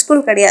 நம்மளுக்கு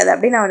ஸ்கூல் கிடையாது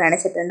அப்படின்னு அவன்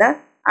நினைச்சிட்டு இருந்தா.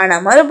 ஆனா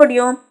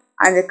மறுபடியும்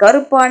அந்த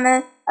கருப்பான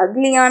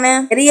அக்லியான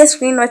பெரிய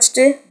ஸ்க்ரீன்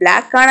வச்சுட்டு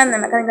பிளாக்கான அந்த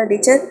மெக்கானிக்கல்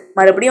டீச்சர்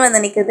மறுபடியும்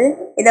வந்து நிற்குது.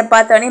 இதை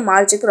பார்த்தவனே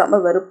மார்ஜிக்கு ரொம்ப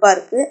வெறுப்பா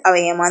இருக்கு,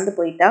 அவன் ஏமாந்து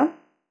போயிட்டா.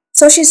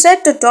 So she said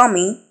to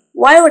Tommy,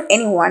 why would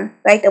anyone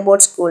write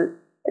about school?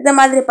 இந்த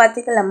மாதிரி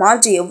பார்த்திக்கல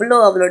மார்ஜி எவ்வளோ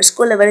அவளோட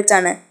ஸ்கூல்ல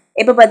வெறிச்சானு.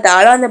 எப்போ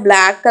பார்த்தாலும் அந்த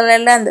பிளாக்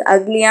கலர்ல அந்த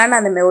அக்லியான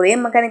அந்த ஒரே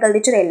மெக்கானிக்கல்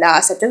டீச்சர் எல்லா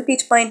சப்ஜெக்டும்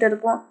டீச் பண்ணிட்டு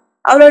இருக்கும்.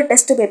 அவளோட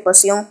டெஸ்ட்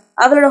பேப்பர்ஸையும்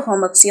அவளோட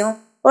ஹோம்ஒர்க்ஸையும்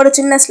ஒரு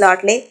சின்ன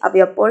ஸ்லாட்லே அவ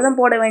எப்பொழுதும்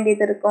போட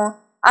வேண்டியது இருக்கும்.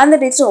 அந்த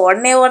டீச்சர்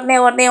உடனே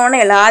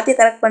எல்லாத்தையும்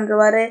கரெக்ட்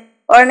பண்ணிடுவாரு,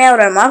 உடனே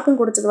அவரோட மார்க்கும்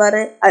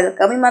கொடுத்துடுவாரு. அதில்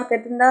கம்மி மார்க்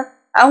எடுத்திருந்தா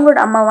அவங்களோட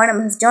அம்மாவான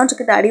மிஸ் ஜான்ஸ்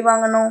கிட்ட அடி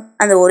வாங்கணும்.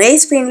 அந்த ஒரே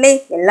ஸ்க்ரீன்லேயே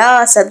எல்லா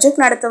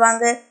சப்ஜெக்ட்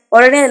நடத்துவாங்க,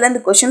 உடனே அதுல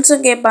இருந்து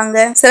கொஷின்ஸும்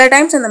கேட்பாங்க. சில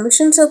டைம்ஸ் அந்த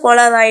மிஷின்ஸும்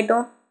கோளாறு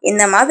ஆகிடும்.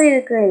 இந்த மாதிரி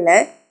இருக்கிறதுல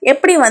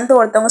எப்படி வந்து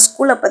ஒருத்தவங்க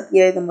ஸ்கூலை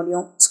பற்றி எழுத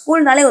முடியும்?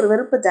 ஸ்கூல்னாலே ஒரு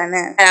வெறுப்பு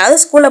தானே, அதாவது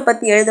ஸ்கூலை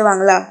பற்றி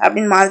எழுதுவாங்களா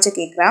அப்படின்னு மார்ஜி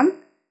கேட்குறான்.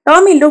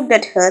 Tommy looked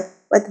at her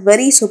with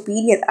very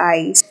superior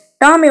ice.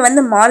 Tommy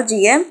வந்து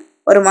மார்ஜியை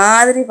ஒரு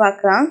மாதிரி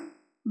பார்க்குறான்.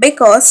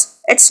 Because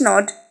it's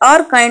not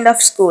our kind of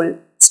school.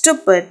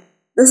 Stupid.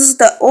 This is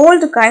the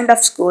old kind of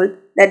school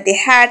that they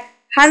had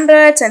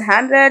hundreds and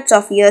hundreds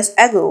of years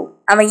ago.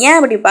 அவன் ஏன்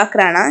அப்படி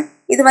பார்க்குறான்னா,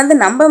 இது வந்து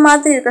நம்ம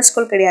மாதிரி இருக்கிற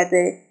ஸ்கூல்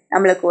கிடையாது,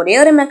 நம்மளுக்கு ஒரே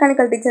ஒரு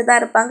மெக்கானிக்கல் டீச்சர் தான்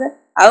இருப்பாங்க,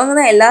 அவங்க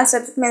தான் எல்லா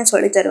சப்ஜெக்ட்டுமே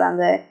சொல்லி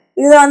தருவாங்க.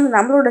 இதுதான் வந்து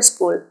நம்மளோட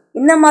ஸ்கூல்.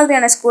 இந்த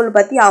மாதிரியான ஸ்கூல்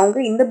பற்றி அவங்க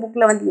இந்த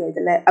புக்கில் வந்து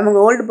எழுதலை. அவங்க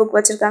ஓல்டு புக்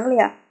வச்சுருக்காங்க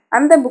இல்லையா,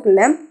 அந்த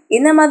புக்கில்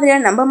இந்த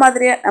மாதிரியான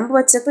நம்ம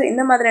வச்சிருக்கிற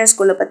இந்த மாதிரியான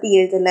ஸ்கூலை பற்றி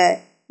எழுதலை.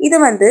 இது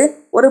வந்து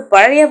ஒரு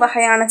பழைய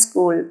வகையான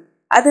ஸ்கூல்.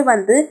 அது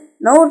வந்து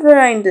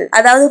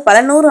அதாவது பல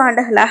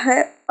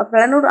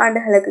நூறு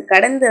ஆண்டுகளுக்கு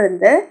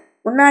கடந்து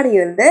முன்னாடி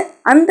இருந்து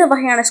அந்த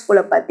வகையான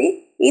ஸ்கூலை பற்றி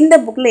இந்த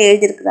புக்ல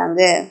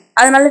எழுதியிருக்கிறாங்க.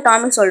 அதனால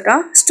டாமி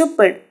சொல்றான்,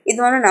 ஸ்டூபிட், இது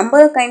வந்து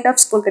நம்ம கைண்ட்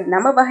ஆஃப் ஸ்கூல் கிடையாது,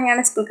 நம்ம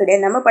வகையான ஸ்கூல்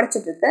கிடையாது, நம்ம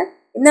படிச்சுட்டு இருக்க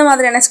இந்த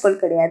மாதிரியான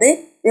ஸ்கூல் கிடையாது,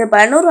 இது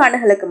 100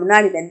 ஆண்டுகளுக்கு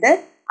முன்னாடி இருந்த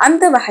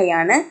அந்த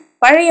வகையான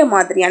பழைய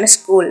மாதிரியான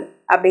ஸ்கூல்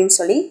அப்படின்னு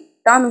சொல்லி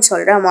டாமி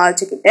சொல்றான்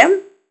மார்ஜி கிட்ட.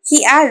 He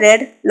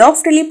added,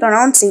 loftily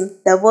pronouncing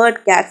the word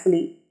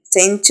carefully.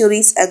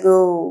 Centuries ago.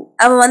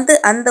 அவன் வந்து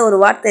அந்த ஒரு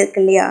வார்த்தை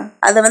இருக்கு இல்லையா,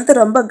 அதை வந்து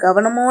ரொம்ப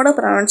கவனமோட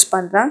ப்ரொனவுன்ஸ்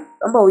பண்றான்,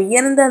 ரொம்ப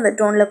உயர்ந்த அந்த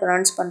டோன்ல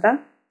ப்ரொனவுன்ஸ் பண்றான்.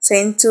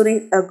 செஞ்சுரி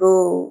அகோ,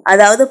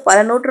 அதாவது பல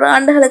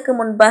நூற்றாண்டுகளுக்கு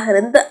முன்பாக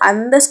இருந்து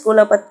அந்த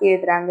ஸ்கூலை பத்தி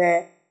எழுதுறாங்க.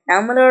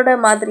 நம்மளோட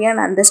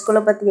மாதிரியான அந்த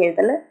ஸ்கூலை பத்தி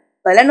எழுதல,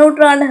 பல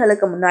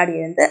நூற்றாண்டுகளுக்கு முன்னாடி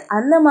இருந்து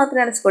அந்த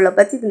மாதிரியான ஸ்கூலை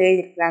பத்தி இதுல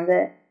எழுதியிருக்கிறாங்க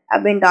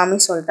அப்படின்னு டாமி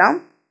சொல்றான்.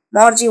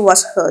 Margie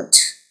was hurt.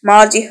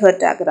 Margie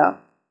hurt ஆகுறா.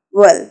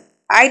 Well,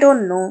 I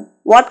don't know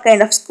what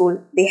kind of school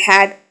they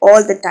had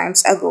all the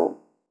times ago.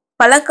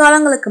 பல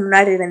காலங்களுக்கு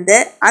முன்னாடி இருந்து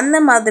அந்த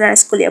மாதிரியான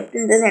ஸ்கூல் எப்படி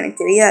இருந்தது எனக்கு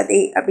தெரியாதே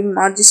அப்படின்னு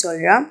மார்ஜி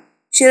சொல்றான்.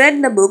 She read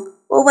the book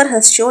over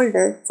her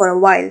shoulder for a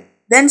while,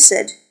 then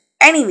said,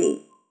 anyway,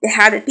 they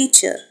had a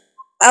teacher.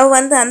 அவ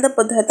வந்து அந்த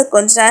புத்தகத்தை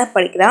கொஞ்ச நேரம்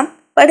படிக்கிறான்.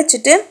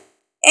 படிச்சுட்டு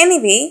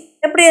எனிவே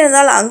எப்படி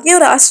இருந்தாலும் அங்கேயும்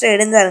ஒரு ஆசிரியர்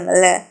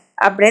இருந்தாருங்கல்ல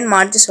அப்படின்னு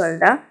மார்ஜி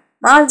சொல்றான்.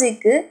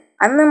 மார்ஜிக்கு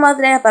அந்த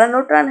மாதிரியான பல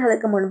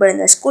நூற்றாண்டுகளுக்கு முன்பு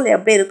இந்த ஸ்கூல்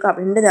எப்படி இருக்கும்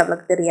அப்படின்றது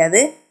அவளுக்கு தெரியாது.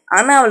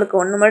 ஆனால் அவளுக்கு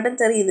ஒன்று மட்டும்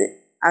தெரியுது,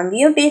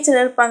 அங்கேயும் டீச்சர்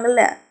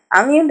இருப்பாங்கல்ல,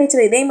 அங்கேயும்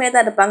டீச்சர் இதே மாதிரி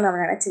தான் இருப்பாங்க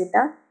அவன்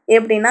நினச்சிக்கிட்டா.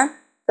 எப்படின்னா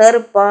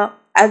கருப்பா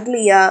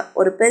அக்லியா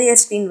ஒரு பெரிய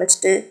ஸ்க்ரீன்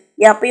வச்சுட்டு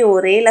எப்பயும்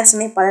ஒரே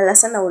லெசனே பல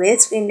லெசன் ஒரே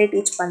ஸ்க்ரீன்லேயே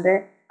டீச்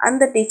பண்ணுறேன்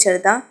அந்த டீச்சர்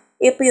தான்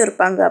எப்பயும்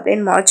இருப்பாங்க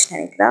அப்படின்னு மார்ஜி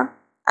நினைக்கிறா.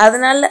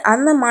 அதனால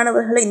அந்த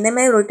மாணவர்களும்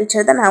இந்தமாதிரி ஒரு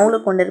டீச்சர் தான்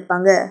அவங்களும் கொண்டு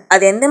இருப்பாங்க.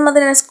 அது எந்த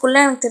மாதிரியான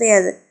ஸ்கூல்லாம் எனக்கு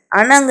தெரியாது,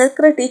 ஆனால் அங்கே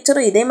இருக்கிற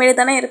டீச்சரும் இதேமாரி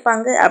தானே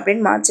இருப்பாங்க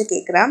அப்படின்னு மார்ஜி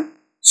கேட்குறான்.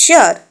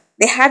 Sure,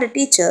 they had a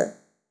teacher,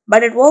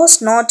 but it was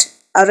not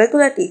a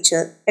regular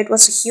teacher, it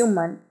was a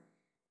human.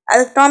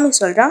 அதுக்கு டாமி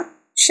சொல்கிறான்,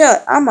 ஷியோர்,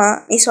 ஆமாம்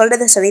நீ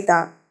சொல்கிறது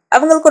சரிதான்,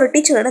 அவங்களுக்கு ஒரு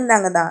டீச்சர்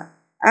இருந்தாங்க தான்,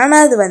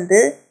 ஆனால் அது வந்து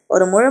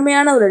ஒரு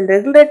முழுமையான ஒரு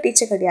ரெகுலர்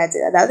டீச்சர் கிடையாது.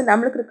 அதாவது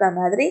நம்மளுக்கு இருக்கிற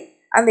மாதிரி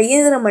அந்த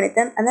இயந்திர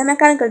மனிதன் அந்த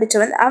மெக்கானிக்கல்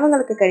டீச்சர் வந்து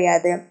அவங்களுக்கு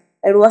கிடையாது.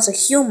 It was a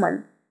human.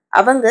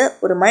 அவங்க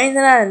ஒரு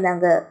மனிதனாக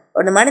இருந்தாங்க,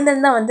 ஒரு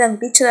மனிதன் தான் வந்து அங்கே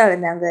டீச்சராக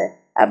இருந்தாங்க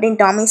அப்படின்னு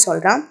டாமி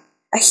சொல்கிறான்.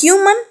 A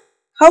human,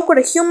 how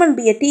good a human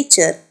be a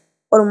teacher?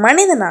 ஒரு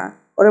மனிதனா,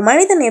 ஒரு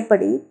மனிதன்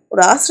எப்படி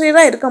ஒரு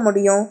ஆசிரியராக இருக்க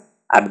முடியும்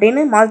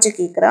அப்படின்னு மார்ஜி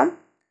கேட்குறான்.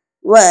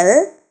 Well,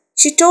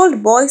 she told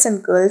boys and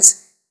girls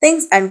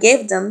things and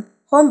gave them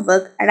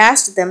homework and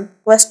asked them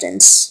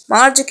questions.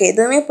 மார்ஜுக்கு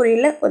எதுவுமே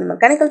புரியல. ஒரு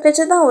மெக்கானிக்கல்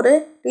டீச்சர் தான் ஒரு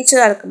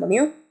டீச்சராக இருக்க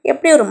முடியும்,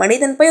 எப்படி ஒரு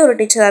மனிதன் போய் ஒரு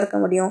டீச்சராக இருக்க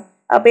முடியும்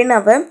அப்படின்னு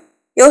அவன்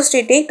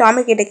யோசிச்சுட்டே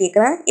டாமி கிட்ட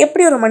கேட்குறான்.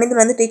 எப்படி ஒரு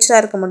மனிதன் வந்து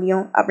டீச்சராக இருக்க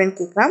முடியும் அப்படின்னு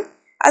கேட்குறான்.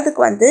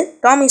 அதுக்கு வந்து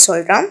டாமி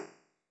சொல்கிறான்,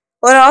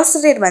 ஒரு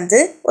ஆசிரியர் வந்து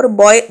ஒரு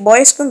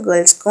பாய்ஸ்க்கும்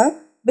கேர்ள்ஸ்க்கும்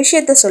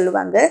விஷயத்த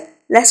சொல்லுவாங்க,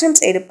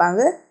 லெசன்ஸ்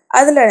எடுப்பாங்க,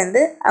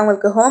 அதுலேருந்து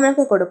அவங்களுக்கு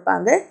ஹோம்ஒர்க்கு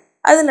கொடுப்பாங்க,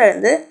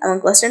 அதுலேருந்து அவங்க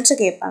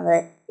கொஸ்டின்ஸும் கேட்பாங்க.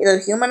 இது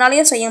ஒரு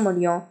ஹியூமனாலேயும் செய்ய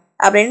முடியும்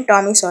அப்படின்னு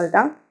டாமி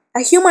சொல்கிறான்.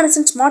 A human is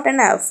smart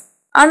and how.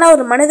 ஆனால்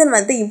ஒரு மனிதன்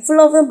வந்து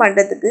இவ்வளவும்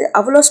பண்ணுறதுக்கு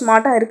அவ்வளோ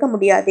ஸ்மார்ட்டாக இருக்க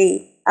முடியாதே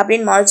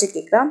அப்படின்னு மார்ஜி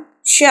கேட்குறான்.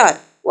 Sure,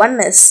 one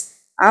is.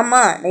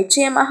 ஆமாம்,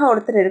 நிச்சயமாக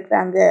ஒருத்தர்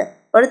இருந்தாங்க,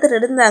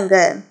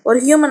 ஒரு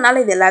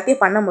ஹியூமனால் இது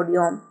எல்லாத்தையும் பண்ண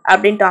முடியும்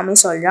அப்படின்னு டாமி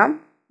சொல்கிறான்.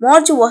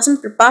 Margie wasn't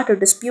prepared to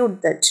dispute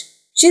that.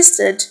 She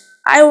said,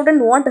 I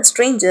wouldn't want a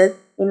stranger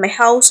in my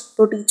house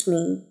to teach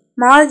me.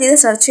 Margie இதை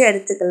சர்ச்சையை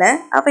எடுத்துக்கல.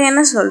 அப்போ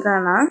என்ன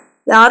சொல்கிறான்னா,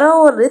 யாரோ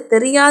ஒரு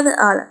தெரியாத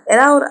ஆள்,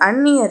 யாராவது ஒரு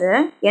அந்நியரை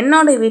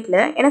என்னோட வீட்டில்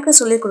எனக்கு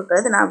சொல்லிக்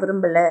கொடுக்கறது நான்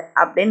விரும்பலை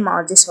அப்படின்னு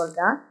மார்ஜி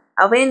சொல்கிறான்.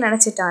 அவன் என்ன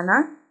நினச்சிட்டான்னா,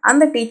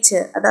 அந்த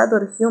டீச்சர், அதாவது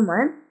ஒரு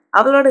ஹியூமன்,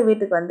 அவளோட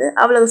வீட்டுக்கு வந்து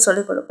அவளுக்கு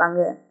சொல்லிக் கொடுப்பாங்க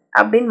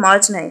அப்படின்னு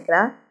மார்ஜி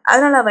நினைக்கிறா.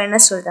 அதனால் அவள்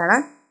என்ன சொல்கிறான்னா,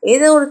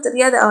 ஏதோ ஒரு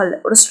தெரியாத ஆள்,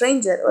 ஒரு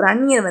ஸ்ட்ரேஞ்சர், ஒரு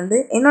அந்நியர் வந்து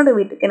என்னோட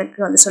வீட்டுக்கு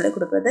எனக்கு வந்து சொல்லிக்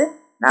கொடுக்குறது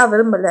நான்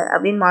விரும்பலை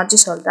அப்படின்னு மார்ஜி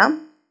சொல்கிறான்.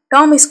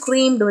 Tommy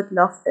screamed with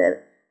laughter.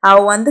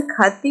 அவள் வந்து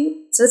கத்தி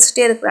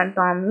சிரிச்சிட்டே இருக்கிறான்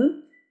Tommy.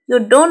 You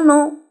don't know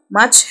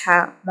much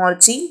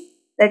Margie.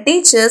 The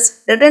teachers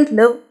didn't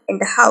live in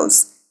the house.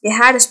 They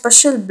had a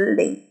special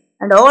building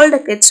and all the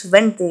kids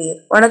went there.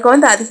 உனக்கு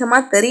வந்து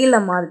அதிகமாக தெரியல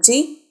மார்ஜி.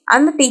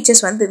 அந்த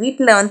டீச்சர்ஸ் வந்து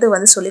வீட்டில்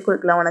வந்து சொல்லிக்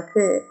கொடுக்கல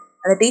உனக்கு.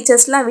 அந்த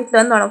டீச்சர்ஸ்லாம்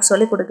வீட்டில் வந்து உனக்கு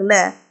சொல்லிக் கொடுக்கல.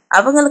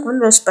 அவங்களுக்கு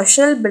வந்து ஒரு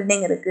ஸ்பெஷல்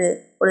பில்டிங் இருக்குது,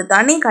 ஒரு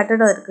தனி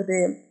கட்டடம் இருக்குது.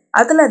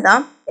 அதில்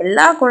தான்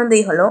எல்லா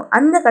குழந்தைகளும்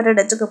அந்த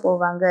கட்டடத்துக்கு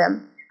போவாங்க.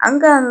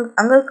 அங்கே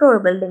இருக்கிற ஒரு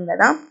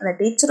பில்டிங்கில் தான் அந்த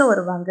டீச்சரும்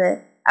வருவாங்க.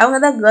 அவங்க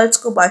தான்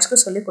கேர்ள்ஸ்க்கும்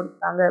பாய்ஸ்க்கும் சொல்லி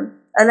கொடுப்பாங்க.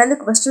 அதுலேருந்து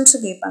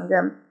கொஸ்டின்ஸும் கேட்பாங்க,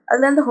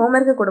 அதுலேருந்து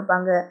ஹோம்ஒர்க்கு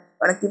கொடுப்பாங்க.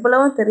 உனக்கு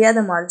இவ்வளவும்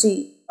தெரியாத மார்ஜி,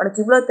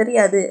 உனக்கு இவ்வளோ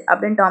தெரியாது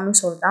அப்படின்னு டாமி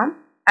சொல்கிறான்.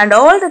 And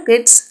all the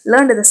kids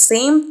learn the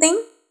same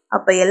thing.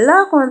 அப்போ எல்லா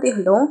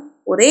குழந்தைகளும்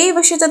ஒரே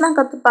விஷயத்தை தான்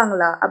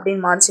கற்றுப்பாங்களா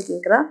அப்படின்னு மார்ஜி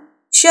கேட்குறா.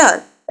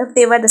 Sure, if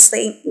they var the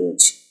same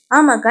age.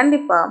 ஆமாம்,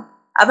 கண்டிப்பாக.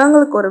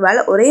 அவங்களுக்கு ஒரு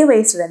வேலை ஒரே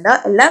வயசுல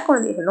இருந்தால் எல்லா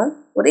குழந்தைகளும்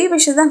ஒரே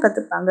விஷயம் தான்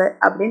கற்றுப்பாங்க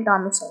அப்படின்னு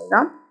டாமி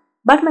சொல்கிறான்.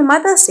 But my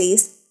mother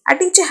chase a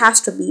teacher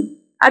has to be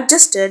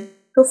adjusted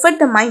to fit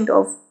the mind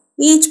of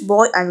each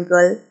bye and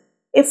girl.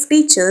 If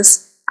teachers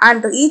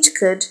and each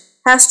kit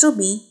has to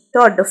be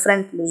dot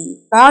differently.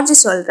 Margie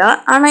சொல்கிறா.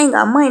 ஆனால்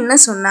எங்கள் அம்மா என்ன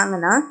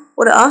சொன்னாங்கன்னா,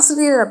 ஒரு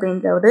ஆசிரியர்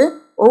அப்படின்றவர்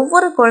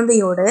ஒவ்வொரு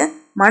குழந்தையோட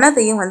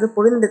மனதையும் வந்து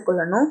புரிந்து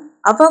கொள்ளணும்.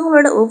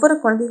 அவங்களோட ஒவ்வொரு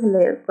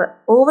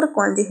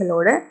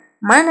குழந்தைகளோட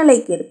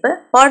மனநிலைக்கு ஏற்ப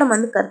பாடம்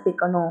வந்து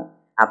கற்பிக்கணும்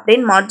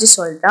அப்படின்னு மார்ஜி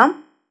சொல்கிறான்.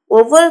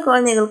 ஒவ்வொரு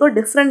குழந்தைகளுக்கும்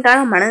டிஃப்ரெண்ட்டான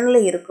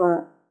மனநிலை இருக்கும்,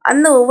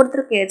 அந்த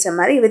ஒவ்வொருத்தருக்கும் ஏற்ற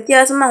மாதிரி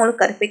வித்தியாசமாக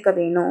அவங்களுக்கு கற்பிக்க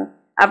வேணும்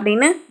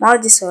அப்படின்னு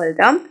மார்ஜி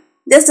சொல்கிறான்.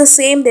 Just the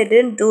same they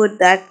didn't do it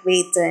that way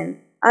தென்.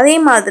 அதே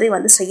மாதிரி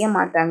வந்து செய்ய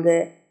மாட்டாங்க.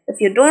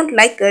 If you don't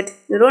like it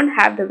you don't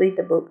have to read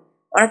the book.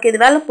 உனக்கு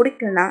இது வேலை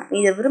பிடிக்கலனா, நீ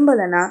இதை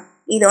விரும்பலைன்னா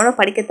இதை ஒன்றும்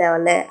படிக்க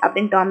தேவையில்ல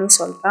அப்படின்னு டாமி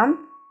சொல்கிறான்.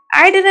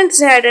 I didn't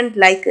say I don't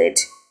like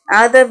it.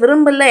 நான் அதை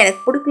விரும்பல,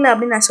 எனக்கு பிடிக்கல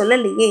அப்படின்னு நான்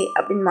சொல்லலையே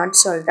அப்படின்னு மார்ஜி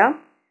சொல்கிறான்.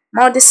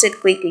 Margie set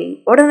quickly.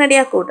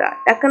 உடனடியாக கூட்டா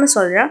டக்குன்னு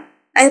சொல்கிறா,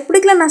 நான் இது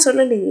பிடிக்கல நான்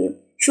சொல்லலையே.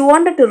 She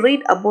wanted to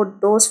read about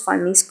those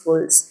funny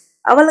schools.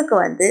 அவளுக்கு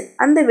வந்து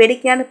அந்த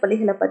வேடிக்கையான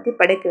பள்ளிகளை பற்றி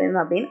படிக்க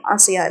வேணும் அப்படின்னு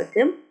ஆசையாக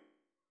இருக்குது.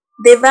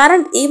 They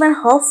weren't even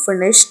half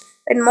finished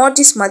when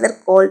Margie's mother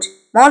called.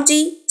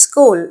 Margie,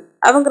 school.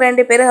 அவங்க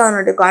ரெண்டு பேரும்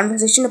அவனோட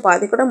கான்வர்சேஷன்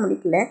பாதி கூட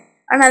முடிக்கல.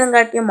 ஆனால்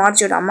அதுங்காட்டியும்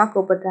மார்ஜியோட அம்மா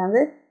கூப்பிடுறாங்க.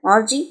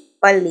 மார்ஜி,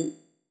 பள்ளி.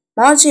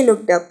 Margie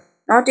looked up.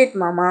 Not it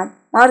மாமா.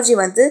 மார்ஜி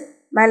வந்து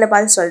மேலே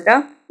பார்த்து சொல்கிறா.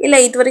 இல்லை,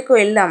 இது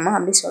வரைக்கும் இல்லை அம்மா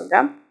அப்படி சொல்கிறா.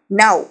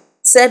 Now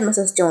said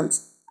Mrs Jones,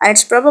 and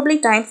it's probably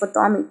time for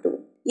Tommy too.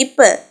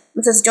 இப்போ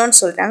மிஸ்ஸஸ்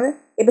ஜோன்ஸ் சொல்கிறாங்க,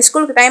 இப்போ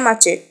ஸ்கூலுக்கு டைம்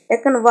ஆச்சு,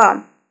 டக்குன்னு வா.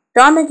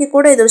 டாமிக்கு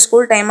கூட இது ஒரு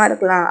ஸ்கூல் டைமாக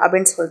இருக்கலாம்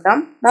அப்படின்னு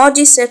சொல்லிட்டான்.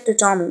 Margie said to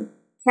Tommy,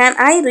 can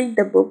I read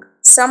the book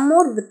some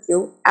more with you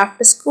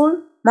after school?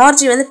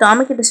 Margie வந்து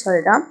டாமி கிட்ட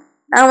சொல்லிட்டான்,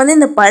 நான் வந்து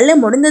இந்த பள்ளி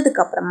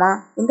முடிந்ததுக்கு அப்புறமா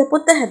இந்த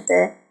புத்தகத்தை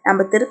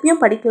நம்ம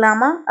திருப்பியும்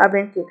படிக்கலாமா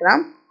அப்படின்னு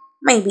கேட்குறான்.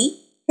 Maybe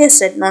he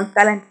said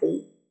non-gallantly.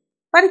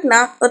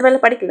 படிக்கலாம், ஒருவேளை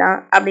படிக்கலாம்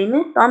அப்படின்னு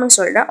டாமி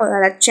சொல்கிறான். ஒரு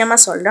அலட்சியமாக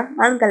சொல்கிறான்.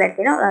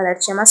 non-gallantlyனா ஒரு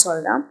அலட்சியமாக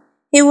சொல்கிறான்.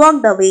 He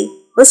walked away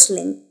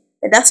whistling.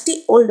 The dusty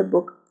old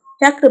book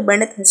tucked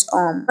beneath his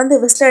arm. வந்து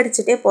விசில்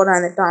அடிச்சுட்டே போகிறான்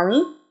அந்த டாமி.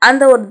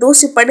 அந்த ஒரு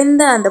தூசி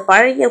படிந்த அந்த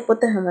பழைய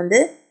புத்தகம் வந்து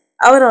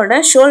அவரோட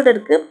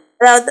ஷோல்டருக்கு,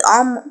 அதாவது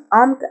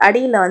ஆம்க்கு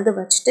அடியில் வந்து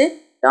வச்சுட்டு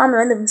டாமி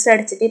வந்து விசில்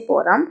அடிச்சுட்டே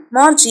போகிறான்.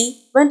 Margie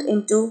went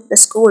into the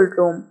school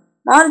room.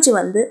 Margie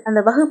வந்து அந்த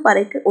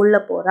வகுப்பறைக்கு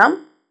உள்ளே போகிறான்.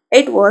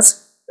 It was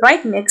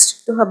right next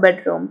to her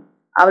bedroom.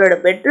 அவளோட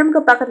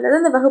பெட்ரூம்க்கு பக்கத்துல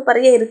தான் அந்த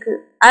வகுப்பறையே இருக்கு.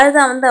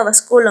 அதுதான் வந்து அவ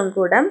ஸ்கூலும்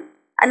கூட.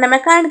 அந்த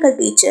mechanical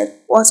teacher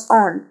was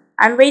on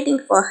and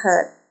waiting for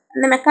her.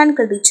 அந்த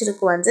மெக்கானிக்கல்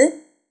டீச்சருக்கு வந்து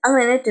அங்கே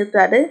நின்றுட்டு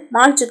இருக்கிறாரு,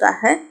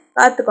 மார்ஜுக்காக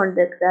காத்து கொண்டு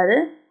இருக்கிறாரு.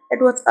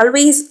 It was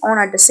always on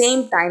at the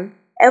same time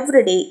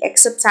every day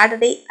accept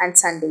Saturday and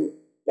Sunday.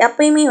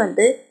 எப்பயுமே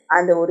வந்து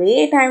அந்த ஒரே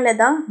டைமில்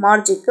தான்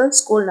மார்ஜிக்கு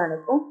ஸ்கூல்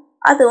நடக்கும்.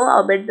 அதுவும்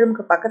அவள்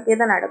பெட்ரூம்க்கு பக்கத்துலேயே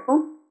தான்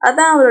நடக்கும்.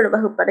 அதான் அவளோட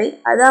வகுப்பறை,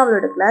 அதான்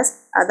அவளோட கிளாஸ்,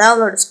 அதான்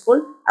அவளோட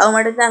ஸ்கூல். அவள்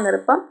மட்டும்தான் அங்கே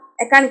இருப்பான்.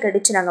 மெக்கானிக்கல்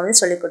டீச்சர் அங்கே வந்து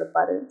சொல்லிக்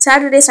கொடுப்பாரு.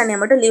 சாட்டர்டே சண்டே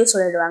மட்டும் லீவ்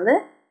சொல்லிடுவாங்க.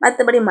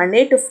 மற்றபடி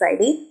மண்டே டு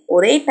ஃப்ரைடே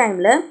ஒரே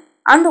டைமில்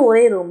அந்த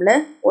ஒரே ரூமில்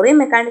ஒரே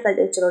மெக்கானிக்கல்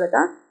டீச்சரோட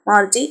தான்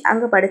மார்ஜி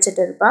அங்கே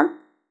படிச்சுட்டு இருப்பான்.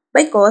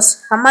 Because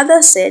her mother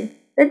said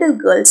little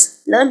girls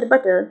learned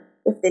better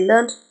if they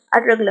learned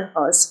at regular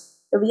hours.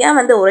 ஏன்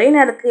வந்து ஒரே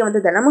நேரத்துக்கு வந்து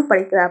தினமும்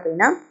படிக்கிறா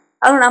அப்படின்னா,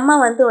 அவங்க அம்மா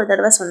வந்து ஒரு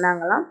தடவை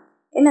சொன்னாங்களாம்.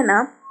 என்னன்னா,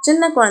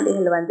 சின்ன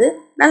குழந்தைகள் வந்து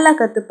நல்லா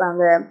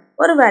கற்றுப்பாங்க,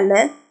 ஒருவேளை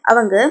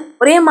அவங்க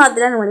ஒரே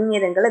மாதிரியான மணி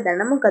நேரங்களை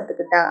தினமும்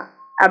கற்றுக்கிட்டா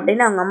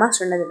அப்படின்னு அவங்க அம்மா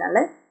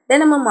சொன்னதுனால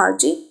தினமும்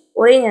மார்ஜி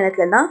ஒரே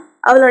நேரத்தில் தான்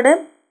அவளோட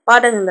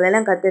பாடகங்கள்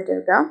எல்லாம் கற்றுட்டு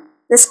இருக்கான்.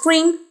 The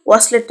screen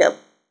was lit up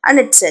and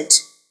it said,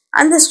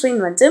 அந்த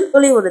ஸ்க்ரீன் வந்து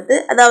ஒளி உறுத்து,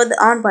 அதாவது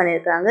ஆன்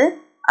பண்ணியிருக்காங்க.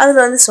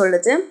 அதில் வந்து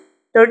சொல்லுது,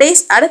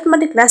 today's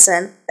arithmetic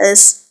lesson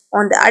is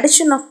on the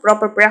addition of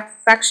proper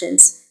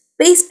fractions.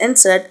 Please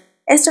insert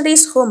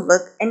yesterday's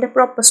homework in the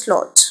proper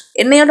slot.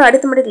 என்னையோட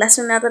arithmetic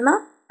lesson என்னதுன்னா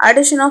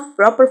addition of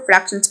proper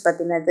fractions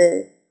பற்றினது.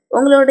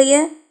 உங்களுடைய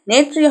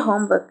நேற்றைய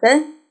ஹோம்ஒர்க்கை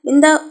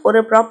இந்த ஒரு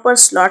ப்ராப்பர்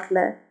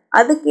ஸ்லாட்டில்,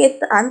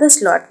 அதுக்கேற்ற அந்த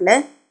ஸ்லாட்டில்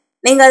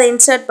நீங்கள் அதை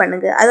இன்சர்ட்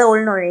பண்ணுங்க, அதை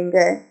உள்நுழைங்க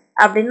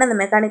அப்படின்னு அந்த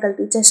மெக்கானிக்கல்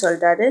டீச்சர்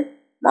சொல்கிறாரு.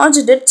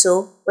 Margie did so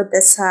with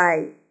a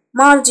sigh.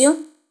 மார்ஜியும்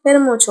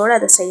பெருமூச்சோடு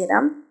அதை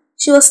செய்கிறான்.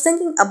 She was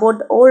thinking about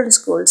the old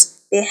schools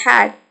they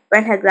had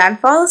when her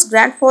grandfather's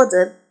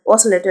grandfather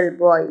was a little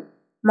boy.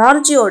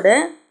 மார்ஜியோட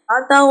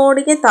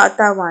தாத்தாவோடைய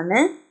தாத்தா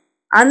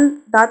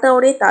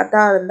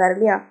இருந்தார்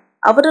இல்லையா,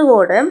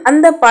 அவரோட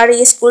அந்த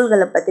பழைய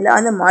ஸ்கூல்களை பற்றில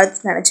அந்த மார்ஜி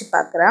நினச்சி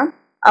பார்க்குறான்.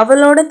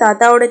 அவளோட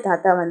தாத்தா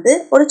வந்து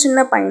ஒரு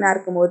சின்ன பையனாக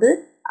இருக்கும்போது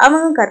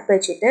அவங்க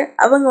கற்பிச்சுட்டு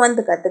அவங்க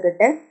வந்து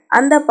கற்றுக்கிட்டு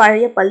அந்த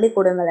பழைய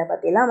பள்ளிக்கூடங்களை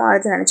பற்றிலாம்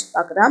மார்ஜி நினச்சி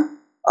பார்க்குறான்.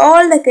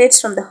 All the kids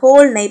from the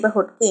whole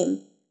neighborhood came,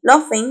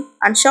 laughing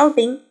and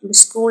shouting in the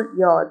school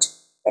yard.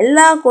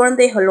 எல்லா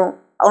குழந்தைகளும்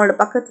அவங்களோட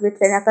பக்கத்து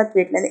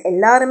வீட்டிலேருந்து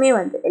எல்லாருமே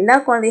வந்து எல்லா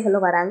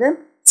குழந்தைகளும் வராங்க,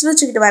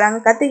 சிரிச்சுக்கிட்டு வராங்க,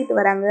 கத்திக்கிட்டு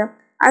வராங்க,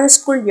 அந்த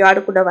ஸ்கூல்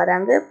யார்டு கூட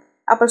வராங்க.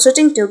 அப்புறம்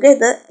சிட்டிங்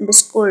டுகெதர் இந்த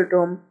ஸ்கூல்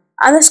ரூம்,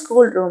 அந்த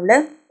ஸ்கூல் ரூமில்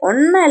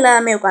ஒன்றா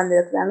எல்லாருமே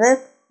உட்காந்துருக்குறாங்க.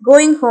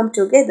 Going home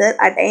together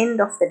at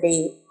end of the டே.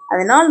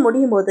 அந்த நாள்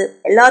முடியும் போது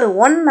எல்லாரும்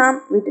ஒன்றா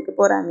வீட்டுக்கு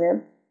போகிறாங்க.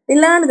 They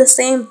learned the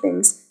same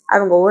things.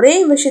 அவங்க ஒரே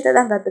விஷயத்தை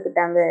தான்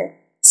கற்றுக்கிட்டாங்க.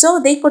 So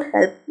they could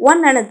help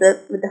one another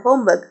with the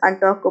homework and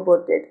talk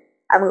about it.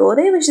 அவங்க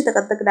ஒரே விஷயத்தை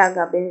கற்றுக்கிட்டாங்க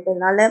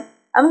அப்படின்றதுனால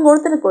அவங்க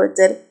ஒருத்தருக்கு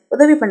ஒருத்தர்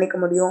உதவி பண்ணிக்க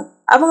முடியும்,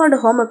 அவங்களோட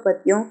ஹோம்ஒர்க்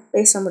பற்றியும்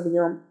பேச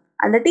முடியும்.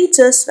 அந்த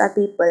டீச்சர்ஸ் were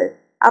people.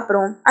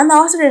 அப்புறம் அந்த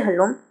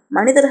ஆசிரியர்களும்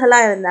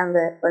மனிதர்களாக இருந்தாங்க,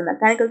 ஒரு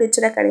மெக்கானிக்கல்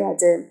டீச்சராக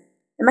கிடையாது.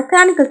 The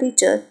mechanical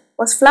teacher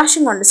was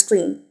flashing on the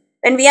screen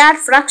when we add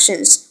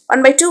fractions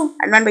 1/2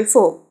 and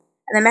 1/4.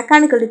 அந்த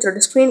மெக்கானிக்கல்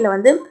டீச்சரோட ஸ்க்ரீனில்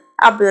வந்து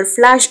அப்படி ஒரு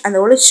ஃப்ளாஷ், அந்த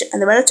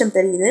வெளிச்சம்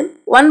தெரியுது.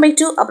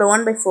 1/2 அப்புறம்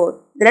 1/4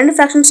 இந்த ரெண்டு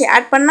ஃப்ராக்ஷன்ஸை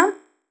ஆட் பண்ணால்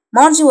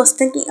Margie was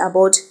thinking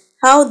about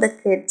how the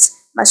kids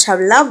must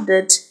have loved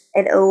it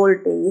in old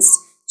days.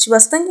 She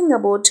was thinking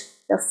about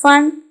the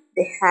fun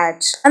they had.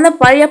 அந்த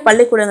பழைய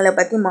பள்ளிக்கூடங்களை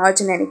பற்றி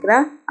மார்ஜி நினைக்கிறா.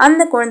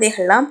 அந்த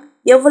குழந்தைகள்லாம்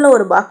எவ்வளோ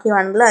ஒரு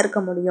பாக்கியவான்களாக இருக்க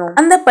முடியும்,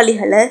 அந்த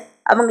பள்ளிகளை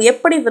அவங்க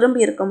எப்படி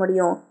விரும்பி இருக்க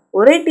முடியும்.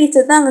 ஒரே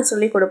டீச்சர் தான் அங்கே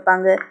சொல்லி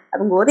கொடுப்பாங்க,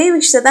 அவங்க ஒரே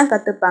விஷயத்தை தான்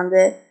கற்றுப்பாங்க,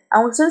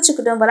 அவங்க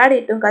சிரிச்சுக்கிட்டும்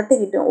விளையாடிட்டும்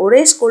கற்றுக்கிட்டும்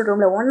ஒரே ஸ்கூல்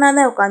ரூமில் ஒன்றா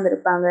தான்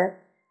உட்காந்துருப்பாங்க.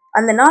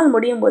 அந்த நாள்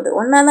முடியும் போது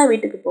ஒன்றா தான்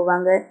வீட்டுக்கு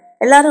போவாங்க.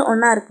 எல்லாரும்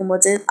ஒன்றா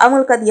இருக்கும்போது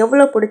அவங்களுக்கு அது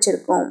எவ்வளோ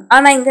பிடிச்சிருக்கும்.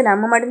 ஆனால் இங்கே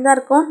நம்ம மட்டும்தான்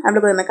இருக்கோம்,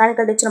 நம்மளுக்கு ஒரு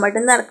மெக்கானிக்கல் டீச்சர்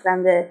மட்டும்தான்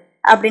இருக்கிறாங்க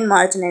அப்படின்னு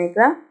மார்ஜி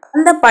நினைக்கிறா.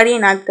 அந்த பழைய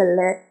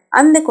நாட்களில்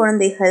அந்த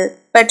குழந்தைகள்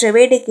பெற்ற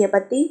வேடிக்கையை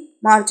பற்றி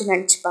மார்ஜி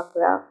நினச்சி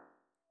பார்க்குறா.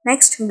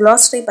 நெக்ஸ்ட்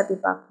glossary பற்றி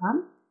பார்க்கலாம்.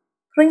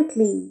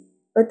 crinkly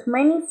with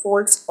many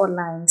folds or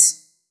lines.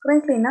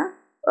 crinklyனா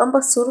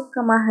ரொம்ப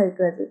சுருக்கமாக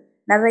இருக்கிறது,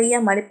 நிறைய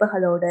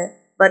மடிப்புகளோட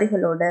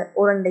வரிகளோட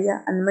உருண்டையா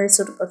அந்த மாதிரி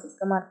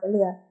சுருக்கமாக இருக்கு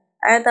இல்லையா,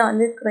 அதான்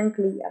வந்து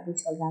crinkly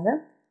அப்படின்னு சொல்கிறாங்க.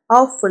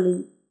 awfully,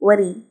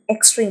 very,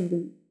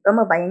 extremely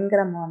ரொம்ப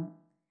பயங்கரமான.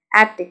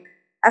 attic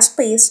a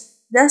space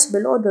just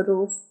below the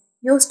roof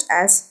used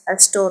as a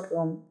store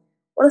room.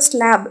 ஒரு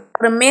ஸ்லாப்,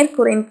 ஒரு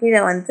மேற்கூரையின்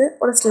கீழே வந்து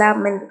ஒரு ஸ்லாப்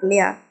மாதிரி இருக்கு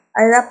இல்லையா,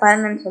 அதுதான்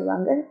பரன்னு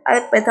சொல்லுவாங்க. அதை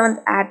பற்றி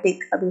வந்து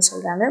ஆட்டிக் அப்படின்னு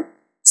சொல்கிறாங்க.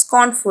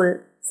 ஸ்கான்ஃபுல்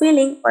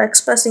ஃபீலிங் or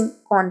எக்ஸ்பிரஸிங்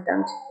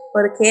கான்டென்ட்,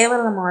 ஒரு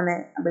கேவலமான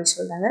அப்படின்னு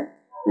சொல்கிறாங்க.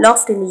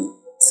 லாஃப்டிலி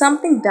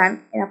something done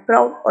in a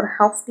proud ஒரு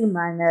ஹாஃப்டி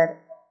மேனர்,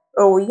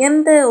 ஒரு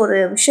உயர்ந்த ஒரு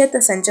விஷயத்தை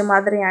செஞ்ச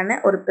மாதிரியான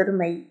ஒரு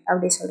பெருமை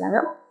அப்படின்னு சொல்கிறாங்க.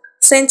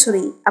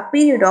 Century a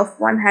period of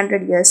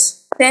 100 years.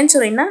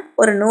 செஞ்சுரினா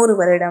ஒரு 100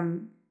 வருடம்.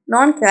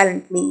 நான்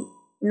gallantly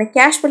in a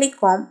casually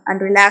calm and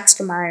relaxed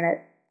manner.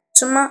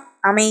 சும்மா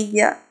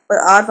அமைதியாக ஒரு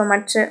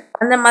ஆர்வமற்ற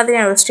அந்த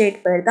மாதிரியான ஒரு ஸ்டேட்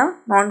பேர் தான்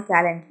நான்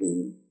கேலண்ட்லி.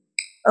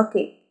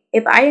 ஓகே,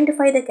 இப்போ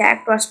identify the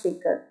character of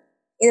speaker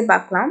இது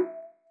பார்க்கலாம்.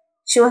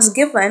 She was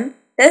given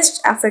test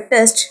after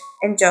test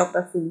in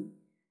geography.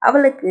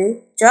 அவளுக்கு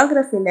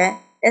ஜியோகிரஃபியில்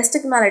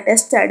டெஸ்ட்டுக்கு மேலே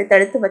டெஸ்ட்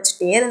அடுத்தடுத்து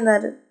வச்சுட்டே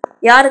இருந்தார்.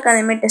 யாருக்கு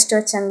அதேமாதிரி டெஸ்ட்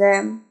வச்சாங்க?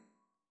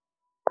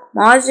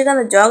 மார்ஜுக்கு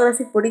அந்த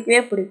ஜியோகிரஃபி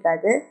பிடிக்கவே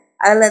பிடிக்காது.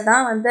 அதில்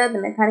தான் வந்து அந்த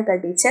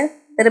மெக்கானிக்கல் டீச்சர்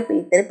திருப்பி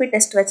திருப்பி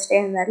டெஸ்ட் வச்சுட்டே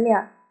இருந்தார் இல்லையா?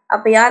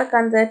 அப்போ யாருக்கு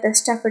அந்த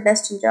டெஸ்ட் ஆஃப்டர்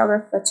டெஸ்ட் இன்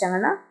ஜியோகிரஃபி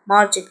வச்சாங்கன்னா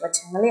மார்ஜுக்கு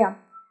வச்சாங்க இல்லையா?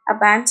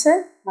 அப்போ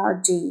answer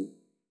Margie.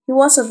 He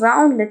was a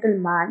round little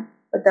man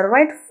with a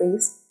red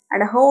face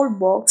and a whole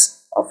box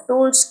of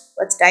tools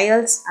with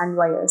dials and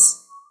wires.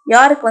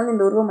 யாருக்கு வந்து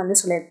இந்த உருவம் வந்து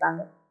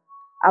சொல்லியிருப்பாங்க?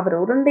 அவர்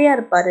உருண்டையாக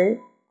இருப்பார்,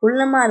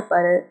 குள்ளமாக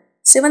இருப்பார்,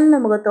 சிவந்த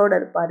முகத்தோடு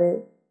இருப்பார்,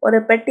 ஒரு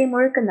பெட்டி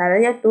முழுக்க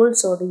நிறைய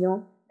டூல்ஸோடையும்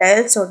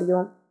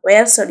டயல்ஸோடையும்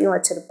ஒயர்ஸோடையும்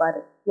வச்சுருப்பார்.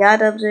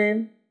 யார் அவர்?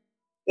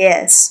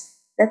 S,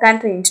 the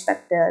country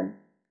inspector.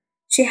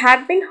 She had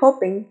been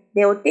hoping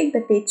they would take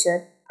the teacher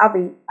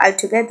away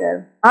altogether.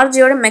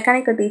 மார்ஜியோட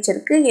mechanical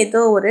டீச்சருக்கு ஏதோ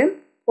ஒரு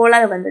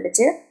கோளாறு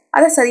வந்துடுச்சு.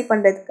 அதை சரி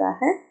பண்ணுறதுக்காக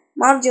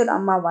மார்ஜியோட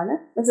அம்மாவான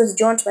மிஸ்ஸஸ்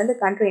ஜோன்ஸ் வந்து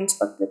கண்ட்ரி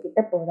இன்ஸ்பெக்டர்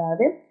கிட்ட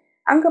போகிறாரு.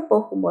 அங்கே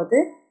போகும்போது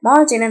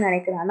மார்ஜ் என்ன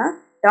நினைக்கிறான்னா,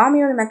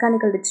 டாமியோட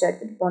மெக்கானிக்கல் டீச்சர்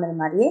எடுத்துகிட்டு போனது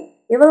மாதிரியே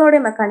இவளோட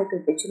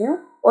மெக்கானிக்கல் டீச்சரையும்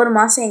ஒரு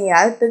மாதம்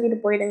எங்கேயாவது தூக்கிட்டு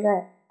போயிடுங்க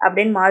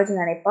அப்படின்னு மார்ஜ்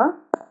நினைப்பா.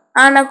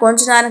 ஆனால் கொஞ்ச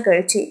நேரம்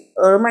கழிச்சு,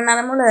 1 மணி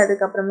நேரமும் இல்லை,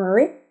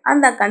 அதுக்கப்புறமாவே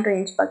அந்த கண்ட்ரி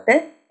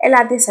இன்ஸ்பெக்டர்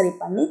எல்லாத்தையும் சரி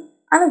பண்ணி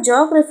அந்த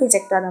ஜியோகிரஃபி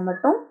செக்டாரை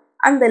மட்டும்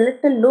அந்த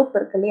லிட்டில் லூப்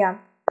இருக்கு இல்லையா,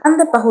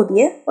 அந்த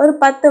பகுதியை ஒரு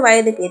 10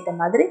 வயதுக்கு ஏற்ற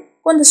மாதிரி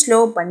கொஞ்சம் ஸ்லோ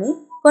பண்ணி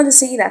கொஞ்சம்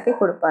சீராக்கி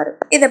கொடுப்பாரு.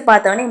 இதை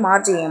பார்த்தவொடனே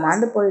மார்ஜி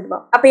ஏமாந்து போயிடுவா.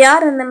 அப்போ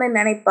யார் அந்த மாதிரி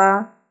நினைப்பா?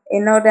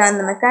 என்னோட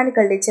அந்த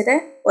மெக்கானிக்கல் டீச்சரை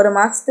ஒரு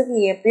மாதத்துக்கு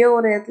எப்படியோ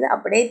ஒரு இடத்துல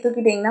அப்படியே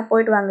தூக்கிட்டீங்கன்னா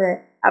போயிடுவாங்க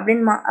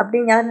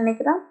அப்படின்னு யார்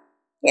நினைக்கிறா?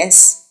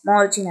 எஸ்,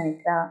 மார்ஜி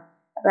நினைக்கிறா.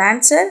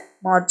 Answer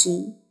Margie.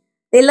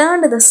 They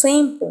learned the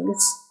same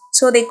things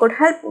so they could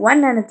help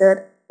one another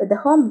with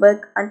the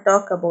homework and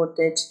talk about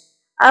it.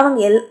 அவங்க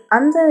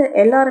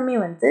எல்லாருமே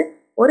வந்து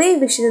ஒரே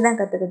விஷயத்தை தான்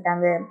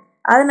கற்றுக்கிட்டாங்க.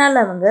 அதனால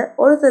அவங்க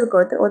ஒருத்தருக்கு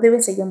ஒருத்தர் உதவி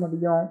செய்ய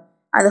முடியும்,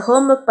 அந்த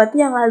ஹோம்ஒர்க் பற்றி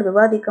அவங்களால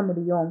விவாதிக்க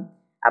முடியும்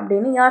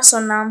அப்படின்னு யார்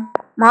சொன்னா?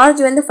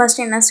 மார்ஜ் வந்து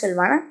ஃபர்ஸ்ட் என்ன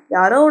சொல்வானா,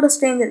 யாரோ ஒரு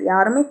ஸ்ட்ரேஞ்சர்,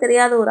 யாருமே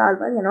தெரியாத ஒரு ஆள்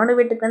வந்து என்னோட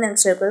வீட்டுக்கு வந்து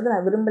எனக்கு சொல்லிக்கிறது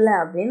நான் விரும்பலை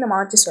அப்படின்னு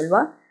மார்ஜ்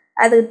சொல்வா.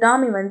 அதுக்கு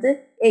டாமி வந்து,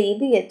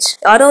 இடியட்,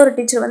 யாரோ ஒரு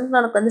டீச்சர் வந்து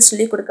உனக்கு வந்து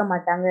சொல்லி கொடுக்க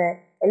மாட்டாங்க,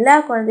 எல்லா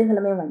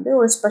குழந்தைகளுமே வந்து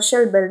ஒரு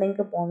ஸ்பெஷல்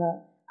பில்டிங்க்கு போகணும்,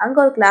 அங்கே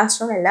ஒரு கிளாஸ்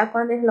ரூம், எல்லா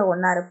குழந்தைகளும்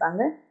ஒன்றா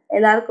இருப்பாங்க,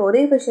 எல்லாருக்கும்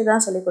ஒரே விஷயம்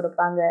தான் சொல்லிக்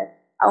கொடுப்பாங்க,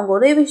 அவங்க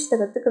ஒரே விஷயத்தை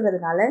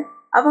கற்றுக்கிறதுனால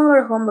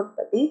அவங்களோட ஹோம்ஒர்க்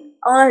பற்றி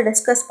அவங்களால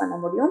டிஸ்கஸ் பண்ண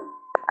முடியும்,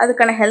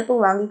 அதுக்கான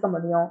ஹெல்ப்பும் வாங்கிக்க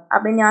முடியும்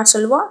அப்படின்னு யார்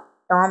சொல்லுவா?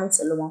 டாமி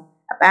சொல்லுவான்.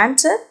 அப்போ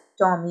ஆன்சர்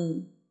டாமி.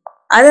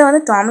 அதை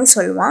வந்து டாமி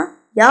சொல்லுவான்.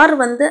 யார்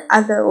வந்து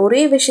அந்த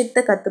ஒரே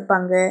விஷயத்த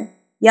கற்றுப்பாங்க,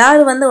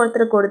 யார் வந்து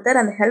ஒருத்தருக்கு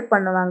ஒருத்தர் அந்த ஹெல்ப்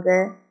பண்ணுவாங்க,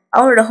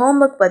 அவங்களோட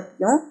ஹோம்ஒர்க்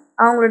பற்றியும்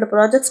அவங்களோட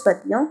ப்ராஜெக்ட்ஸ்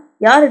பற்றியும்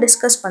யார்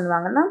டிஸ்கஸ்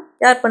பண்ணுவாங்கன்னா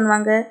யார்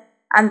பண்ணுவாங்க?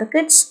 அந்த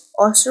kids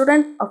are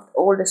student of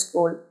old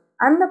school,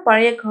 அந்த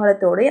பழைய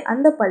காலத்தோடைய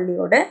அந்த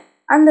பள்ளியோட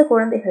அந்த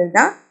குழந்தைகள்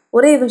தான்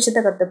ஒரே விஷயத்த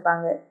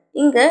கற்றுப்பாங்க.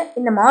 இங்கே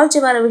இந்த மார்ஜ்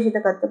வர விஷயத்த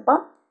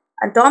கற்றுப்பான்,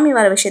 டாமி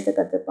வர விஷயத்த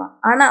கற்றுப்பான்.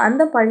 ஆனால்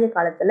அந்த பழைய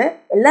காலத்தில்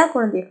எல்லா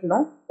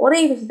குழந்தைகளும் ஒரே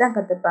விஷயத்த தான்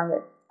கற்றுப்பாங்க.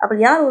 அப்படி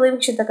யார் ஒரே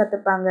விஷயத்த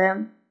கற்றுப்பாங்க?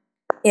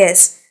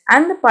 எஸ்,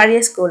 அந்த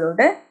பழைய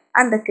ஸ்கூலோட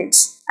அந்த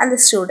கிட்ஸ், அந்த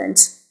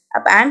ஸ்டூடெண்ட்ஸ்.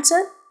 அப்போ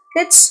answer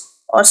kids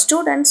are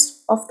students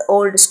of the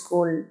old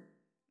school.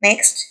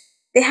 Next,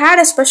 they had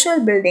a special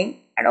building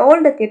and all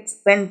the kids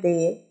went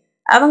there.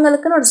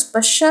 அவங்களுக்குன்னு ஒரு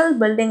ஸ்பெஷல்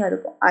பில்டிங்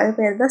இருக்கும், அது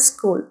பேர் தான்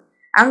ஸ்கூல்.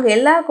 அங்கே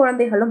எல்லா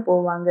குழந்தைகளும்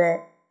போவாங்க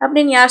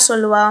அப்படின்னு யார்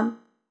சொல்லுவா?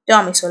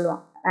 டாமி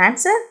சொல்லுவான்.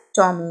 Answer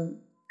Tommy.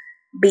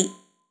 B,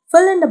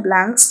 fill in the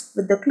blanks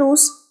with the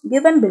clues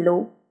given below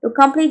to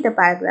complete the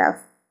paragraph.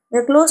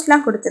 இந்த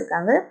க்ளூஸ்லாம்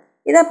கொடுத்துருக்காங்க,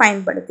 இதை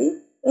பயன்படுத்தி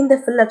இந்த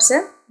ஃபில்லப்ஸை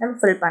நம்ம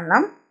ஃபில்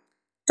பண்ணலாம்.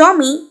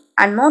 Tommy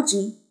and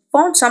Margie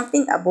found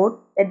something about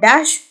the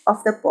dash of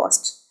the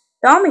past.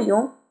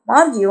 டாமியும்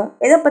மார்ஜியும்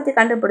எதை பற்றி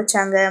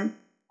கண்டுபிடிச்சாங்க?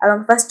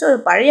 அவங்க ஃபஸ்ட்டு ஒரு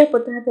பழைய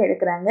புத்தகத்தை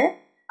எடுக்கிறாங்க.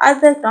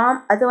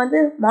 அது வந்து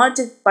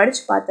மார்ஜி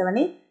படித்து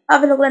பார்த்தவனே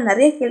அவளுக்குள்ள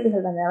நிறைய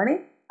கேள்விகள் வந்தவனே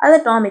அதை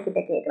டாமி கிட்ட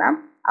கேட்குறான்.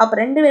 அப்போ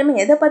 2 பேருமே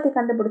எதை பற்றி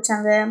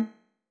கண்டுபிடிச்சாங்க?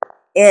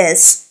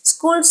 எஸ்,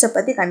 ஸ்கூல்ஸை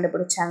பற்றி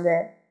கண்டுபிடிச்சாங்க.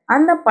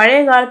 அந்த பழைய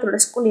காலத்தோட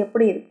ஸ்கூல்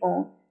எப்படி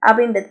இருக்கும்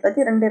அப்படின்றத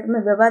பற்றி 2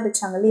 பேருமே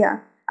விவாதிச்சாங்க இல்லையா?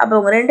 அப்போ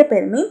அவங்க 2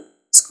 பேருமே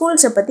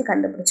ஸ்கூல்ஸை பற்றி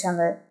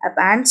கண்டுபிடிச்சாங்க.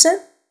 அப்போ answer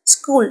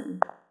school.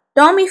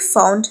 Tommy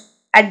found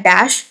a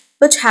dash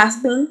which has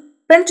been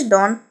printed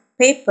on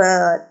paper.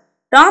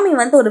 Tommy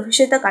வந்து ஒரு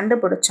விஷயத்த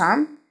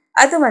கண்டுபிடிச்சான்,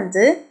 அது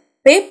வந்து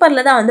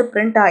பேப்பரில் தான் வந்து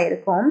பிரிண்ட்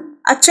ஆகிருக்கும்,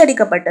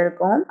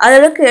 அச்சடிக்கப்பட்டிருக்கும்,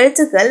 அதற்கு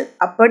எழுத்துக்கள்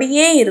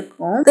அப்படியே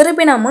இருக்கும்,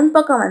 திருப்பி நான்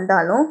முன்பக்கம்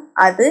வந்தாலும்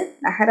அது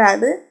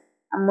நகராது,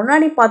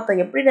 முன்னாடி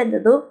பார்த்தோம் எப்படி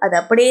இருந்ததோ அது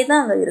அப்படியே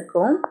தான் அங்கே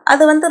இருக்கும்.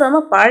 அது வந்து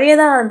ரொம்ப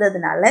பழையதாக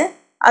இருந்ததுனால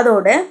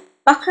அதோட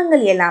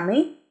பக்கங்கள் எல்லாமே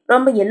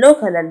ரொம்ப எல்லோ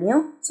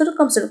கலர்லையும்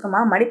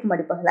சுருக்கமாக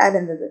மடிப்புகளாக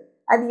இருந்தது.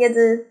 அது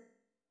எது?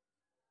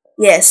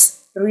 S,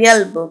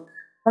 real book.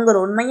 அவங்க ஒரு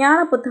உண்மையான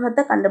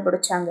புத்தகத்தை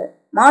கண்டுபிடிச்சாங்க.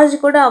 மார்ஜ்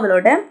கூட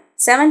அவளோட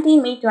 17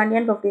 May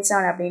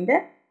 2057 அப்படின்ற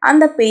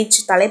அந்த பேஜ்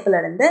தலைப்புல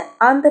இருந்து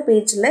அந்த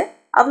பேஜில்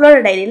அவளோட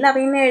டைரியில்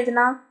அவள் என்ன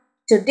எழுதினா?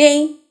 Today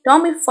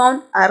Tommy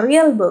found a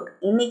real book.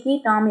 இன்னைக்கு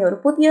டாமி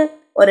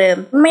ஒரு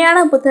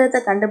உண்மையான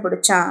புத்தகத்தை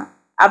கண்டுபிடிச்சான்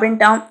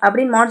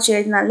அப்படின்னு மார்ச்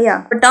எழுதினான் இல்லையா?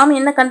 டாமி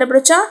என்ன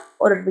கண்டுபிடிச்சா?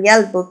 ஒரு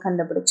ரியல் புக்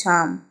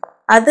கண்டுபிடிச்சான்.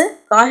 அது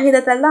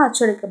காகிதத்தில் தான்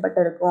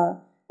அச்சடிக்கப்பட்டிருக்கும்,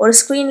 ஒரு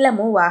ஸ்க்ரீன்ல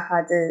மூவ்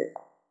ஆகாது.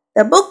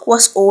 The book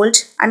was old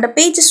and the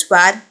pages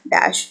were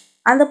dash.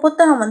 அந்த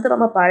புத்தகம் வந்து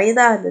ரொம்ப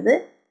பழையதாக இருந்தது.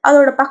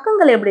 அதோட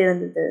பக்கங்கள் எப்படி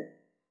இருந்தது?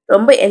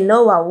 ரொம்ப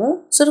எல்லோவாகவும்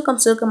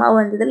சுருக்கமாகவும்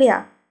இருந்தது இல்லையா?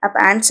 அப்போ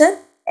answer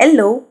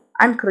yellow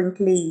and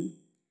crinkly.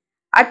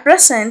 At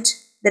present,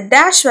 the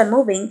dash were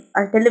moving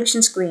on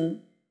television screen.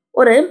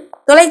 ஒரு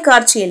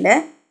தொலைக்காட்சியில்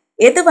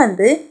எது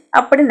வந்து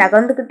அப்படி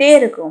நகர்ந்துக்கிட்டே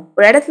இருக்கும்.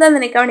 ஒரு இடத்துல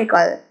இருந்து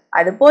நிற்காது,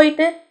 அது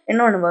போயிட்டு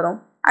இன்னொன்று வரும்.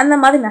 அந்த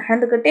மாதிரி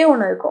நகர்ந்துக்கிட்டே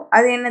ஒன்று இருக்கும்.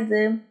 அது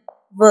என்னது?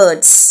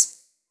 Words.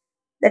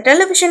 The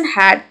television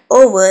had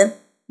over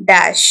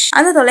dash.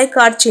 அந்த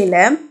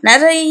தொலைக்காட்சியில்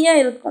நிறைய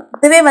இருக்கும்.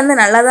 இதுவே வந்து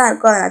நல்லா தான்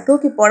இருக்கும், அதை நான்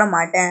தூக்கி போட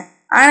மாட்டேன்.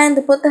 ஆனால்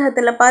இந்த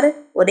புத்தகத்தில் பாரு,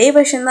 ஒரே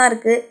விஷயம் தான்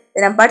இருக்குது,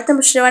 இதை நான் படித்து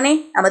முடிச்சிடுவானே,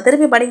 நம்ம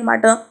திருப்பி படிக்க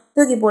மாட்டோம்,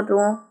 தூக்கி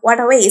போட்டுருவோம்,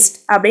 வாட் அ வேஸ்ட்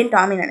அப்படின்னு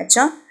டாமி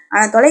நினச்சோம்.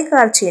 ஆனால்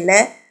தொலைக்காட்சியில்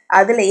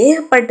அதில்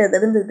ஏகப்பட்டது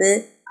இருந்தது.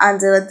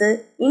 அது வந்து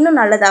இன்னும்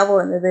நல்லதாகவும்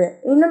இருந்தது,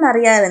 இன்னும்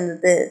நிறையா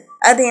இருந்தது.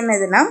 அது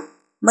என்னதுன்னா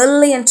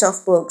millions of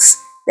books.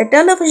 The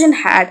television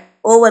had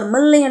over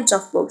millions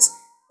of books.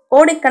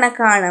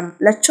 கோடிக்கணக்கான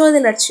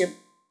லட்சம்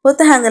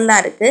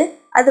புத்தகங்கள்லாம் இருக்குது.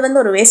 அது வந்து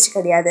ஒரு வேஸ்ட்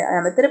கிடையாது, அதை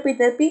நம்ம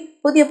திருப்பி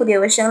புதிய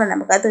விஷயங்களை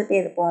நம்ம கற்றுக்கிட்டே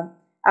இருப்போம்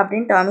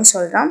அப்படின்னு டாமி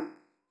சொல்கிறான்.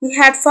 He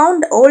had found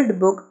the old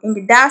book in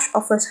the dash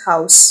of his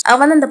house.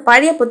 அவன் வந்து அந்த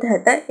பழைய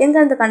புத்தகத்தை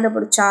எங்கேருந்து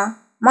கண்டுபிடிச்சான்?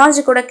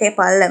 மார்ஜி கூட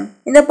கேட்பாள்ல,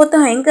 இந்த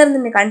புத்தகம்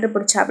எங்கேருந்து நீ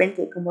கண்டுபிடிச்சா அப்படின்னு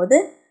கேட்கும்போது,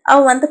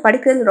 அவன் வந்து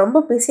படிக்கிறது ரொம்ப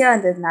பிஸியாக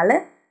இருந்ததுனால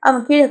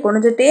அவன் கீழே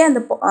குனிஞ்சிட்டே அந்த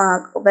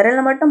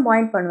விரலை மட்டும்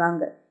பாயிண்ட்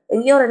பண்ணுவாங்க.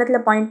 எங்கேயோ ஒரு இடத்துல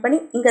பாயிண்ட் பண்ணி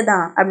இங்கே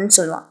தான் அப்படின்னு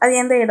சொல்லுவான். அது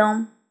எந்த இடம்?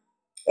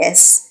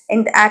 S,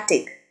 in the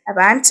attic.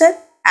 அப்போ answer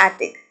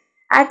attic.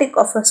 attic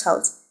of his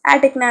house.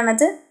 atticனா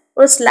என்னது?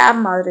 ஒரு ஸ்லாப்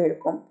மாதிரி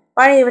இருக்கும்.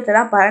 பழைய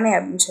வீட்டிலலாம் பரணை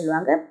அப்படின்னு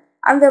சொல்லுவாங்க.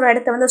 அந்த ஒரு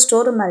இடத்த வந்து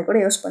ஸ்டோர் ரூம் மாதிரி கூட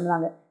யூஸ்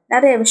பண்ணுவாங்க.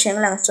 நிறைய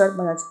விஷயங்கள் அங்கே ஸ்டோர்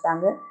பண்ணி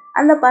வச்சுருக்காங்க.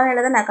 அந்த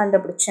பரணையில் தான் நான்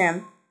கண்டுபிடிச்சேன்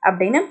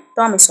அப்படின்னு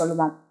டாமி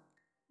சொல்லுவான்.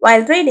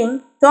 While reading,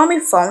 Tommy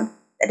found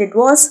that it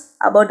was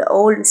about the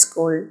old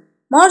school.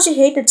 Margie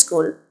hated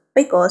school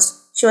because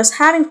she was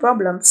having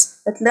problems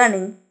with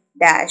learning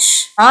dash.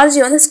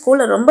 Margie வந்து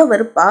ஸ்கூலில் ரொம்ப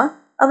வெறுப்பா.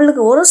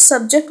 அவளுக்கு ஒரு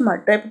சப்ஜெக்ட்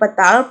மட்டும் இப்போ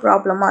பார்த்தாலும்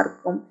ப்ராப்ளமாக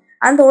இருக்கும்.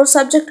 அந்த ஒரு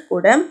சப்ஜெக்ட்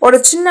கூட ஒரு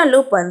சின்ன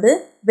லூப் வந்து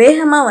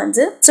வேகமாக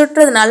வந்து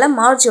சுட்டுறதுனால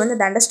மார்ஜி வந்து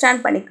அதை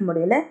அண்டர்ஸ்டாண்ட் பண்ணிக்க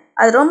முடியல.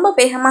 அது ரொம்ப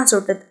வேகமாக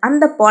சுட்டுது,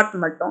 அந்த பார்ட்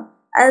மட்டும்.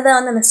 அதுதான்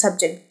வந்து அந்த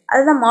சப்ஜெக்ட்.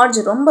 அதுதான்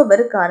மார்ஜி ரொம்ப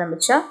வெறுக்க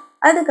ஆரம்பித்தா.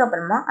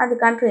 அதுக்கப்புறமா அந்த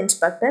கண்ட்ரி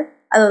இன்ஸ்பெக்டர்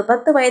அது ஒரு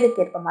 10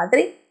 வயதுக்கு ஏற்ப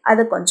மாதிரி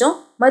அதை கொஞ்சம்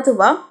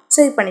மெதுவாக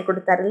சரி பண்ணி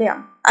கொடுத்தாரு இல்லையா?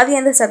 அது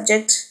எந்த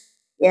சப்ஜெக்ட்?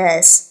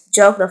 S,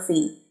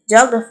 geography.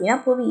 ஜியோகிரஃபினா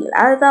புவியியல்.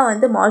 அதுதான்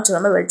வந்து மார்ஜி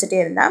ரொம்ப வெடிச்சிட்டே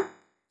இருந்தான்.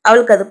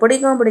 அவளுக்கு அது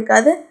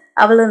பிடிக்காது.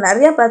 அவளுக்கு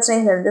நிறைய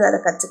பிரச்சனைகள் இருந்தது அதை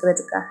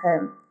கற்றுக்கிறதுக்காக.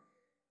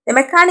 The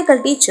mechanical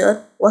teacher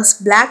was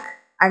black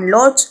and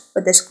large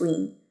with a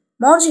screen.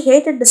 Margie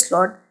hated the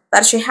slot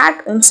where she had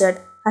to insert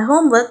her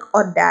homework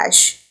or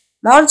dash.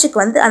 மார்ஜிக்கு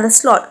வந்து அந்த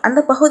ஸ்லாட், அந்த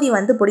பகுதி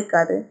வந்து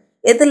பிடிக்காது.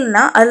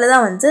 எதுலனா அதில்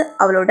தான் வந்து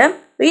அவளோட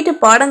வீட்டு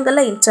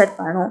பாடங்களில் இன்சர்ட்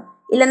பண்ணணும்,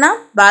 இல்லைனா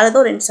வேறு ஏதோ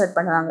ஒரு இன்சர்ட்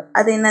பண்ணுவாங்க.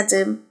 அது என்னது?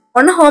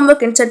 ஒன்று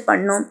ஹோம்ஒர்க் இன்சர்ட்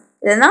பண்ணணும்,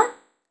 இல்லைனா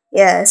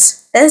எஸ்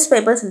டெஸ்ட்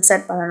பேப்பர்ஸ்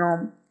இன்சர்ட்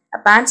பண்ணணும்.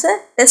 அப்போ answer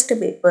test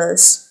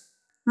papers.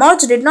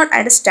 Marge did not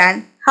understand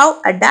how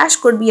a dash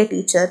could be a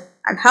teacher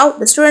and how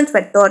the students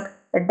were taught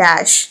the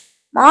dash.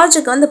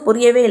 மார்ஜுக்கு வந்து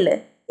புரியவே இல்லை,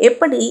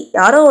 எப்படி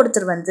யாரோ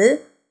ஒருத்தர் வந்து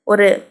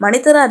ஒரு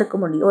மனிதராக இருக்க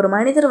முடியும், ஒரு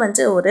மனிதர்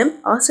வந்து ஒரு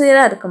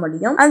ஆசிரியராக இருக்க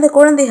முடியும், அந்த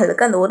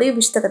குழந்தைகளுக்கு அந்த ஒரே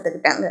விஷயத்தை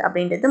கற்றுக்கிட்டாங்க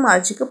அப்படின்றது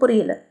மார்ஜுக்கு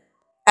புரியல.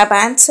 அப்போ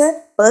answer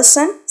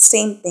person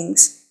same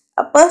things.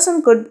 A person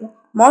could,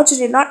 Marge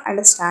did not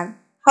understand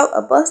how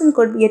a person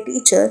could be a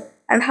teacher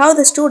and how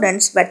the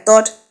students were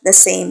taught the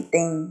same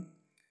thing.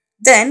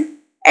 Then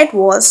it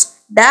was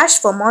dash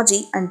for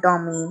Margie and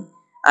Tommy.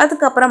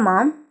 அதுக்கப்புறமா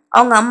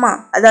அவங்க அம்மா,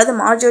 அதாவது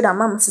மார்ஜியோட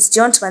அம்மா Mrs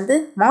Jones வந்து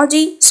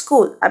Margie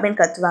school அப்படின்னு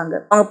கற்றுவாங்க.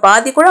 அவங்க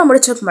பாதி கூட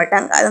முடிச்சிருக்க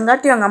மாட்டாங்க,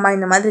 அதங்காட்டி அவங்க அம்மா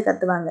இந்த மாதிரி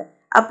கற்றுவாங்க.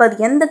 அப்போ அது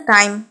எந்த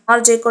time?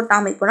 மார்ஜிக்கோ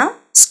டாமிக்கோனா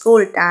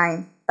school time.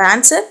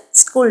 Answer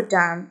school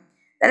time.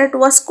 Then it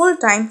was school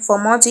time for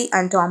Margie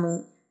and Tommy.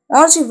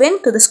 Margie went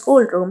to the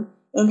school room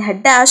in her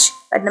dash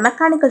where the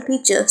mechanical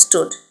teacher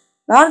stood.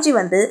 Margie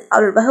வந்து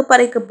அவளோட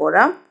வகுப்பறைக்கு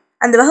போகிறான்.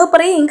 அந்த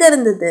வகுப்பறையே எங்கே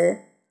இருந்தது?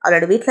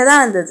 அவளோட வீட்டில்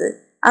தான் இருந்தது.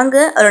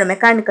 அங்கே அவளோட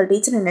மெக்கானிக்கல்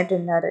டீச்சர் நின்றுட்டு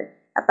இருந்தார்.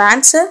 அப்போ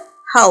answer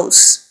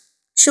house.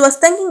 She was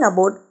thinking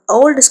about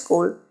old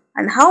school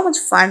and how much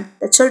fun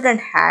the children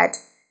had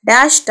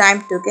dash time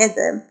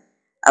together.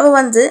 அவள்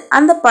வந்து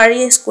அந்த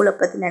பழைய ஸ்கூலை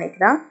பற்றி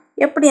நினைக்கிறான்.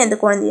 எப்படி அந்த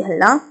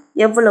குழந்தைகள்லாம்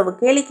எவ்வளவு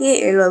கேளிக்கையை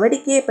எவ்வளோ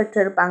வேடிக்கையை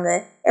பெற்றிருப்பாங்க,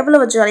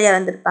 எவ்வளவு ஜாலியாக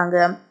இருந்திருப்பாங்க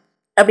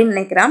அப்படின்னு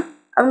நினைக்கிறான்.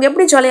 அவங்க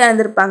எப்படி ஜாலியாக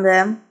இருந்திருப்பாங்க?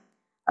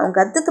 அவங்க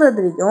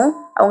கற்றுக்கிறதுலையும்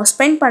அவங்க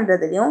ஸ்பெண்ட்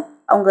பண்ணுறதுலையும்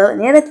அவங்க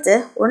நேரத்தை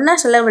ஒன்றா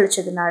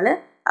செலவழிச்சதுனால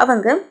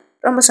அவங்க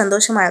ரொம்ப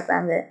சந்தோஷமாக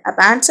இருக்கிறாங்க.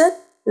 அப்போ answer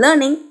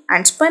learning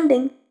and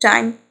spending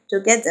time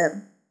together.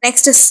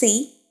 Next C,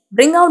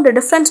 bring out the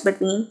difference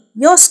between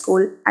your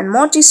school and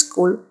Margie's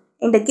school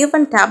in the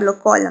given tableau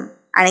column.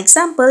 An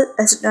example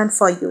is written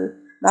for you.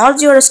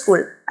 மார்ஜியோட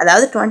school,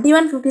 அதாவது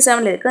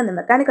 2157 இருக்கிற அந்த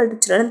மெக்கானிக்கல்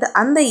டீச்சர்லேருந்து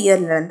அந்த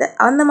இயர்லேருந்து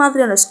அந்த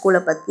மாதிரியான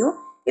ஸ்கூலை பற்றியும்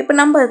இப்போ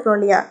நம்ம இருக்கிறோம்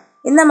இல்லையா,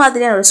 இந்த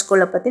மாதிரியான ஒரு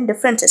ஸ்கூலை பற்றி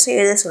டிஃப்ரென்சஸை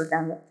எழுத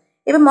சொல்கிறாங்க.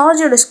 இப்போ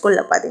மார்ஜியோட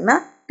ஸ்கூலில் பார்த்தீங்கன்னா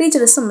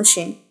teacher is a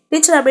machine.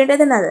 Teacher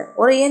அப்படின்றது என்னது?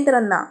 ஒரு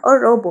இயந்திரம் தான், ஒரு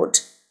ரோபோட்.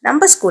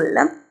 நம்ம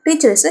ஸ்கூலில்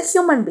teacher is a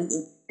human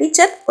being.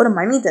 Teacher ஒரு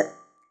மனிதர்.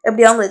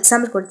 எப்படி அவங்க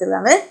எக்ஸாம்பிள்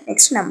கொடுத்துருக்காங்க.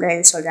 நெக்ஸ்ட் நம்மள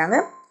எழுத சொல்கிறாங்க.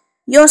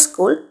 Your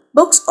school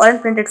books R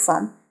in printed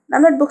form.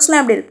 நம்மளோட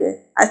புக்ஸ்லாம் எப்படி இருக்குது?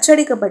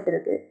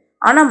 அச்சடிக்கப்பட்டிருக்கு.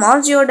 ஆனால்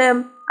மார்ஜியோட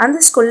அந்த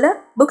ஸ்கூலில்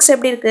புக்ஸ்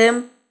எப்படி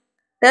இருக்குது?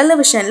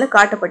 டெலிவிஷனில்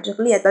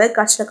காட்டப்பட்டிருக்கு இல்லையா?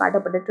 தொலைக்காட்சியில்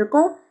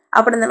காட்டப்பட்டுருக்கும்.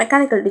 அப்புறம் இந்த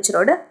மெக்கானிக்கல்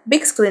டீச்சரோட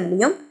பிக்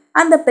ஸ்க்ரீன்லையும்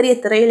அந்த பெரிய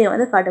திரையிலையும்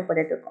வந்து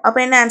காட்டப்பட்டுருக்கும். அப்போ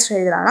என்ன answer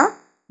எழுதலாம்னா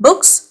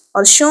books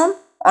R shown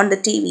on the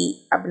TV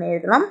அப்படின்னு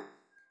எழுதலாம்.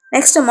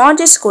 நெக்ஸ்ட்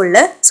மார்ஜி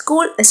ஸ்கூலில்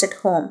school is at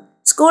home.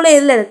 School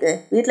எதில் இருக்குது?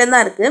 வீட்டில்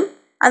தான் இருக்குது.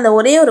 அந்த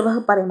ஒரே ஒரு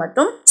வகுப்பறை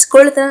மட்டும்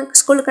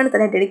ஸ்கூலுக்குன்னு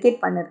தனியாக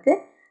டெடிகேட் பண்ணிருக்கு.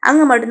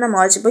 அங்கே மட்டும்தான்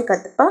மார்ஜி போய்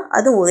கற்றுப்பா.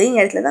 அதுவும் ஒரே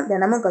நேரத்தில் தான்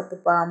தினமும்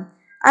கற்றுப்பா.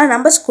 ஆனால்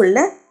நம்ம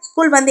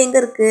ஸ்கூல் வந்து எங்கே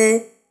இருக்குது?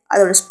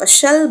 அதோட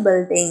ஸ்பெஷல்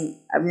பில்டிங்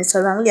அப்படின்னு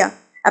சொல்கிறாங்க இல்லையா?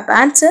 அப்போ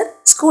answer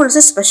school is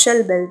a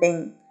special building.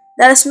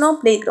 There is no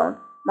play ground.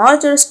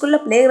 மார்ஜோட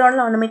ஸ்கூலில் பிளே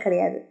கிரவுண்ட்லாம் ஒன்றுமே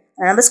கிடையாது.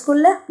 நம்ம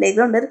ஸ்கூலில் பிளே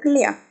கிரவுண்ட் இருக்கு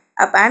இல்லையா?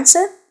 அப்போ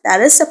answer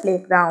there is a play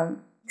ground.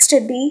 Next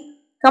D,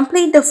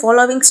 complete the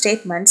following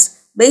statements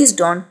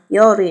based on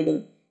your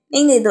reading.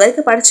 நீங்கள் இது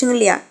வரைக்கும் படிச்சிங்க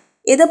இல்லையா?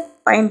 இதை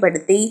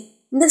பயன்படுத்தி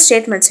இந்த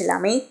ஸ்டேட்மெண்ட்ஸ்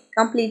எல்லாமே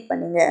கம்ப்ளீட்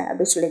பண்ணுங்க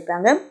அப்படின்னு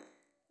சொல்லியிருக்காங்க.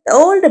 த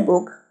old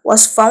book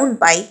was found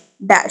by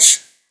dash.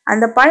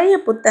 அந்த பழைய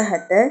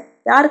புத்தகத்தை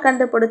யார்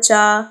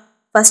கண்டுபிடிச்சா?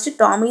 ஃபஸ்ட்டு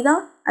டாமி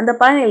தான் அந்த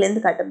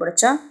பழனிலேருந்து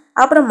கண்டுபிடிச்சா.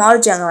 அப்புறம்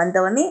மார்ஜி அங்கே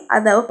வந்தவொடனே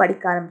அதை அவள்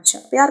படிக்க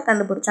ஆரம்பித்தான். யார்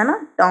கண்டுபிடிச்சானா?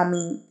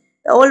 Tommy.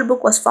 The old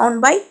book was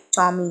found by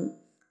Tommy.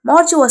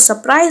 Margie was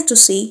surprise to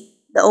see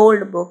the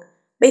old book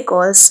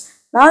because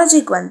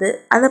மார்ஜிக்கு வந்து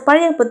அந்த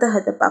பழைய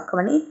புத்தகத்தை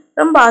பார்க்கவனே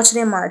ரொம்ப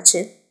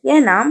ஆச்சரியமாகிடுச்சு.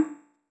 ஏன்னா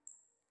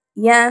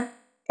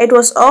it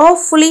was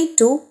awfully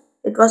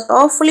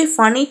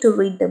funny to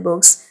read the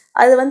books.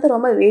 அது வந்து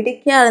ரொம்ப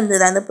வேடிக்கையாக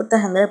இருந்தது அந்த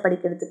புத்தகங்களை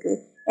படிக்கிறதுக்கு.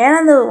 ஏன்னா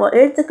அந்த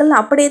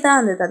எழுத்துக்கள்லாம் அப்படியே தான்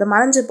இருந்தது, அது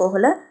மறைஞ்சு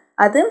போகலை,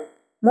 அது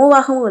மூவ்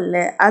ஆகவும்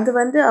இல்லை. அது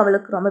வந்து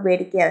அவளுக்கு ரொம்ப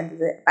வேடிக்கையாக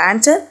இருந்தது.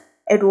 Answer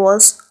it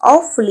was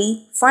awfully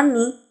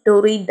funny to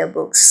read the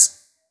books.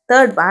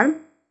 Third one,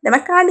 the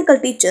mechanical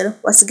teacher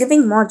was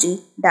giving Margie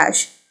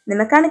dash. இந்த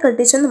மெக்கானிக்கல்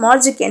டீச்சர் வந்து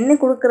மார்ஜிக்கு என்ன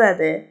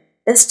கொடுக்குறாரு?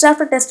 டெஸ்ட்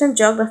ஆஃப்டர் டெஸ்ட் அண்ட்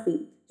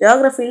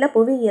ஜியோகிரஃபியில்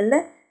புவியியலில்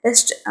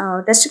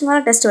டெஸ்ட்டுக்கு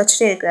மேலே டெஸ்ட்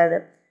வச்சுட்டே இருக்கிறாரு.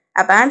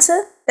 அப்போ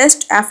answer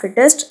test after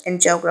test in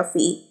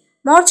geography.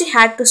 Margie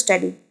had to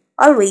study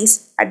always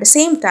at the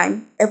same time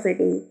every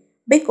day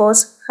because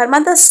her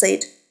mother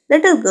said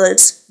little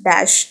girls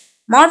dash.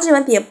 Margie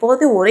வந்து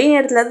எப்போதும் ஒரே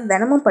நேரத்தில்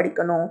தினமும்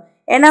படிக்கணும்.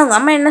 ஏன்னா அவங்க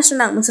அம்மா என்ன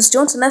சொன்னாங்க, மிஸ்ஸஸ்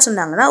ஜோன்ஸ் என்ன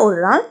சொன்னாங்கன்னா, ஒரு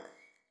நாள்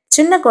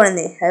சின்ன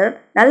குழந்தைகள்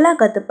நல்லா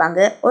கற்றுப்பாங்க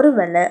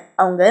ஒருவேளை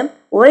அவங்க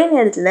ஒரே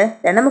நேரத்தில்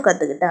தினமும்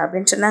கற்றுக்கிட்டா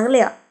அப்படின்னு சொன்னாங்க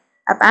இல்லையா?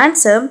 அப்போ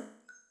answer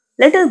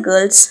little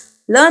girls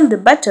learned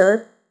better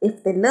if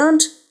they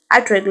learned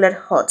at regular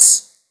hours.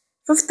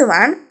 Fifth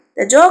one,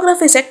 the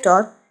geography sector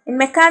in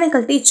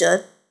mechanical teacher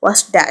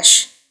was dash.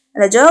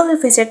 அந்த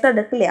geography sector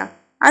இருக்கு இல்லையா,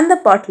 அந்த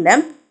பாட்டில்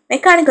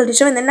மெக்கானிக்கல்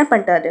டீச்சர் வந்து என்ன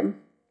பண்ணிட்டாரு,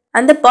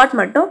 அந்த பாட்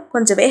மட்டும்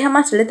கொஞ்சம்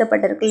வேகமாக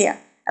செலுத்தப்பட்டிருக்கு இல்லையா?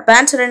 அப்போ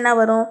ஆன்சர் என்ன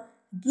வரும்?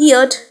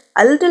 geared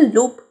a little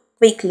loop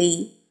quickly.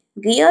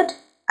 Geared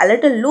a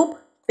little loop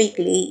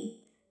quickly.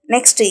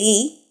 Next E,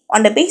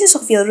 on the basis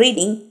of your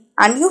reading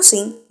and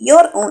using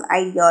your own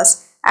ideas,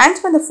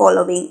 answer the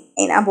following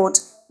in about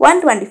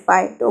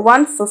 125 to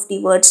 150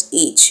 words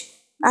each.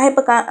 நான்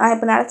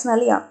இப்போ நடத்தினா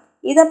இல்லையா,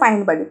 இதை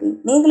பயன்படுத்தி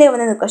நீங்களே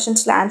வந்து இந்த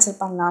கொஷின்ஸில் answer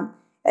பண்ணலாம்.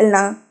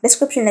 இல்லைனா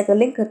டிஸ்கிரிப்ஷனில் இருக்க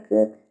லிங்க்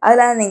இருக்குது,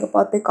 அதெல்லாம் நீங்கள்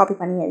பார்த்து காப்பி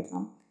பண்ணி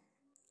எழுதலாம்.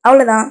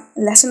 அவ்வளோதான்,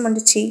 லெசன்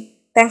முடிஞ்சிச்சு.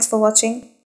 தேங்க்ஸ் ஃபார் வாட்சிங்.